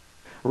Ghost.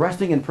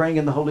 Resting and praying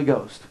in the Holy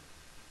Ghost.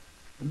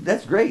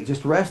 That's great.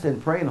 Just rest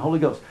and pray in the Holy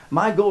Ghost.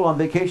 My goal on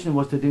vacation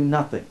was to do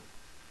nothing.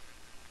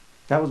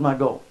 That was my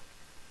goal.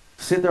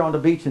 Sit there on the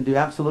beach and do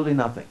absolutely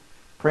nothing.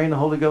 Pray in the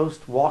Holy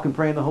Ghost, walk and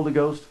pray in the Holy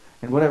Ghost,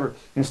 and whatever,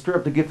 and stir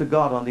up the gift of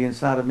God on the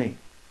inside of me.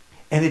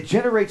 And it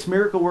generates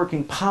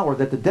miracle-working power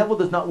that the devil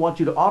does not want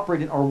you to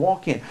operate in or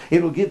walk in.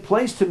 It will give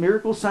place to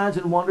miracles, signs,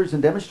 and wonders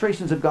and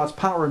demonstrations of God's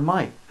power and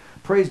might.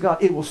 Praise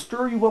God. It will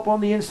stir you up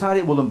on the inside.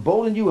 It will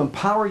embolden you,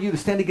 empower you to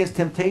stand against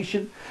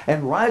temptation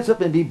and rise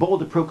up and be bold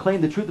to proclaim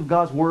the truth of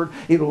God's word.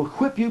 It will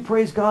equip you,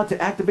 praise God, to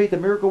activate the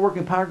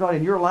miracle-working power of God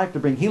in your life to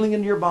bring healing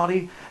into your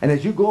body. And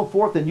as you go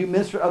forth and you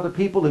minister to other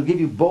people, it'll give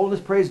you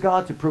boldness, praise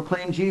God, to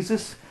proclaim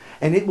Jesus.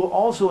 And it will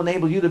also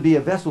enable you to be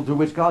a vessel through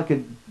which God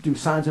can do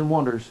signs and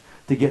wonders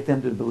to get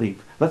them to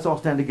believe. Let's all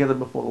stand together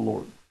before the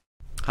Lord.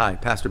 Hi,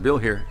 Pastor Bill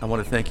here. I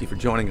want to thank you for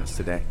joining us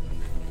today.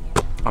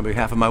 On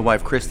behalf of my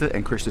wife, Krista,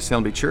 and Christian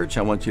Assembly Church,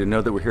 I want you to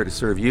know that we're here to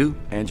serve you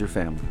and your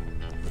family.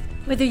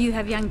 Whether you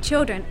have young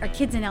children or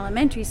kids in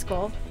elementary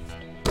school,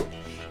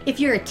 if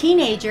you're a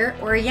teenager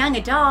or a young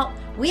adult,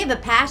 we have a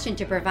passion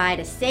to provide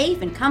a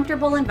safe and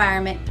comfortable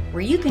environment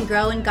where you can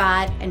grow in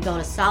God and build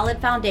a solid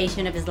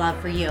foundation of His love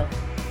for you.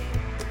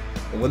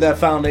 And with that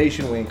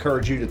foundation, we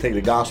encourage you to take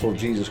the gospel of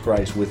Jesus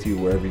Christ with you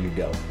wherever you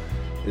go.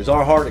 It is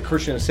our heart at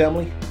Christian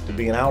Assembly to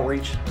be an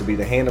outreach, to be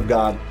the hand of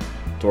God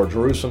toward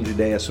Jerusalem,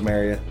 Judea,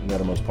 Samaria, and the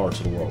uttermost parts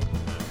of the world.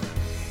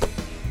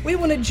 We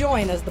want to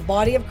join as the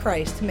body of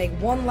Christ to make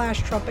one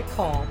last trumpet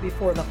call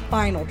before the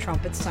final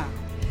trumpet sound,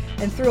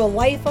 and through a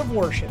life of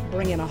worship,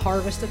 bring in a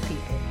harvest of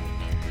people.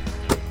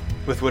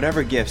 With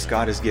whatever gifts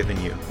God has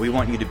given you, we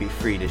want you to be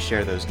free to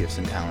share those gifts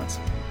and talents.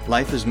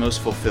 Life is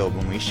most fulfilled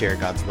when we share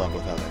God's love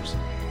with others.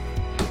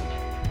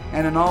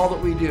 And in all that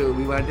we do,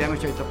 we want to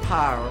demonstrate the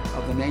power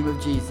of the name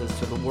of Jesus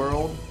to the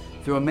world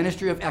through a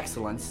ministry of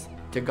excellence,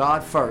 to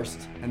God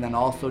first, and then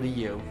also to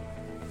you.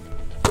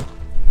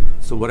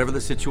 So whatever the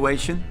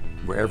situation,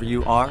 wherever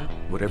you are,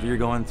 whatever you're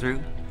going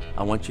through,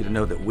 I want you to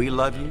know that we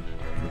love you,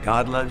 and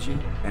God loves you,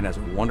 and has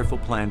a wonderful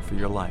plan for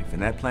your life.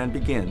 And that plan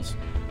begins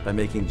by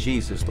making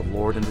Jesus the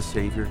Lord and the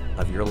Savior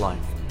of your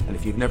life. And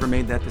if you've never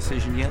made that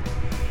decision yet,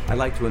 I'd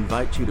like to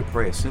invite you to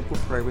pray a simple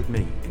prayer with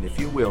me. And if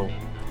you will,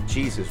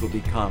 Jesus will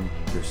become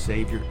your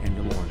Savior and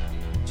your Lord.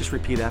 Just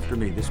repeat after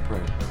me this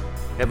prayer.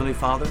 Heavenly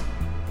Father,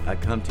 I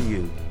come to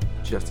you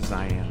just as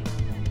I am.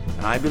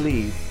 And I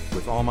believe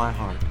with all my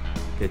heart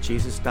that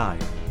Jesus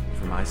died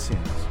for my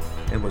sins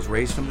and was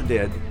raised from the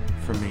dead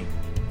for me.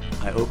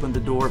 I open the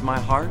door of my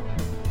heart.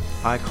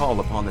 I call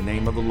upon the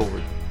name of the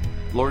Lord.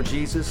 Lord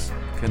Jesus,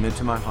 come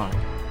into my heart.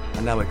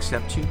 I now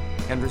accept you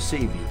and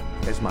receive you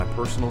as my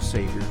personal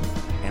Savior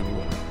and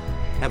Lord.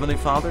 Heavenly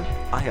Father,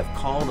 I have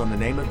called on the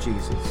name of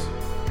Jesus.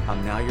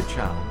 I'm now your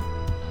child.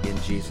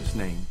 In Jesus'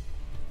 name,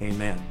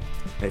 amen.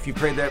 Now, if you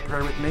prayed that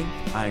prayer with me,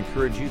 I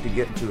encourage you to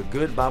get into a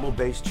good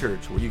Bible-based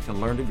church where you can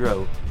learn to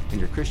grow in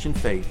your Christian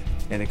faith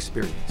and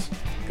experience.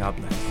 God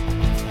bless.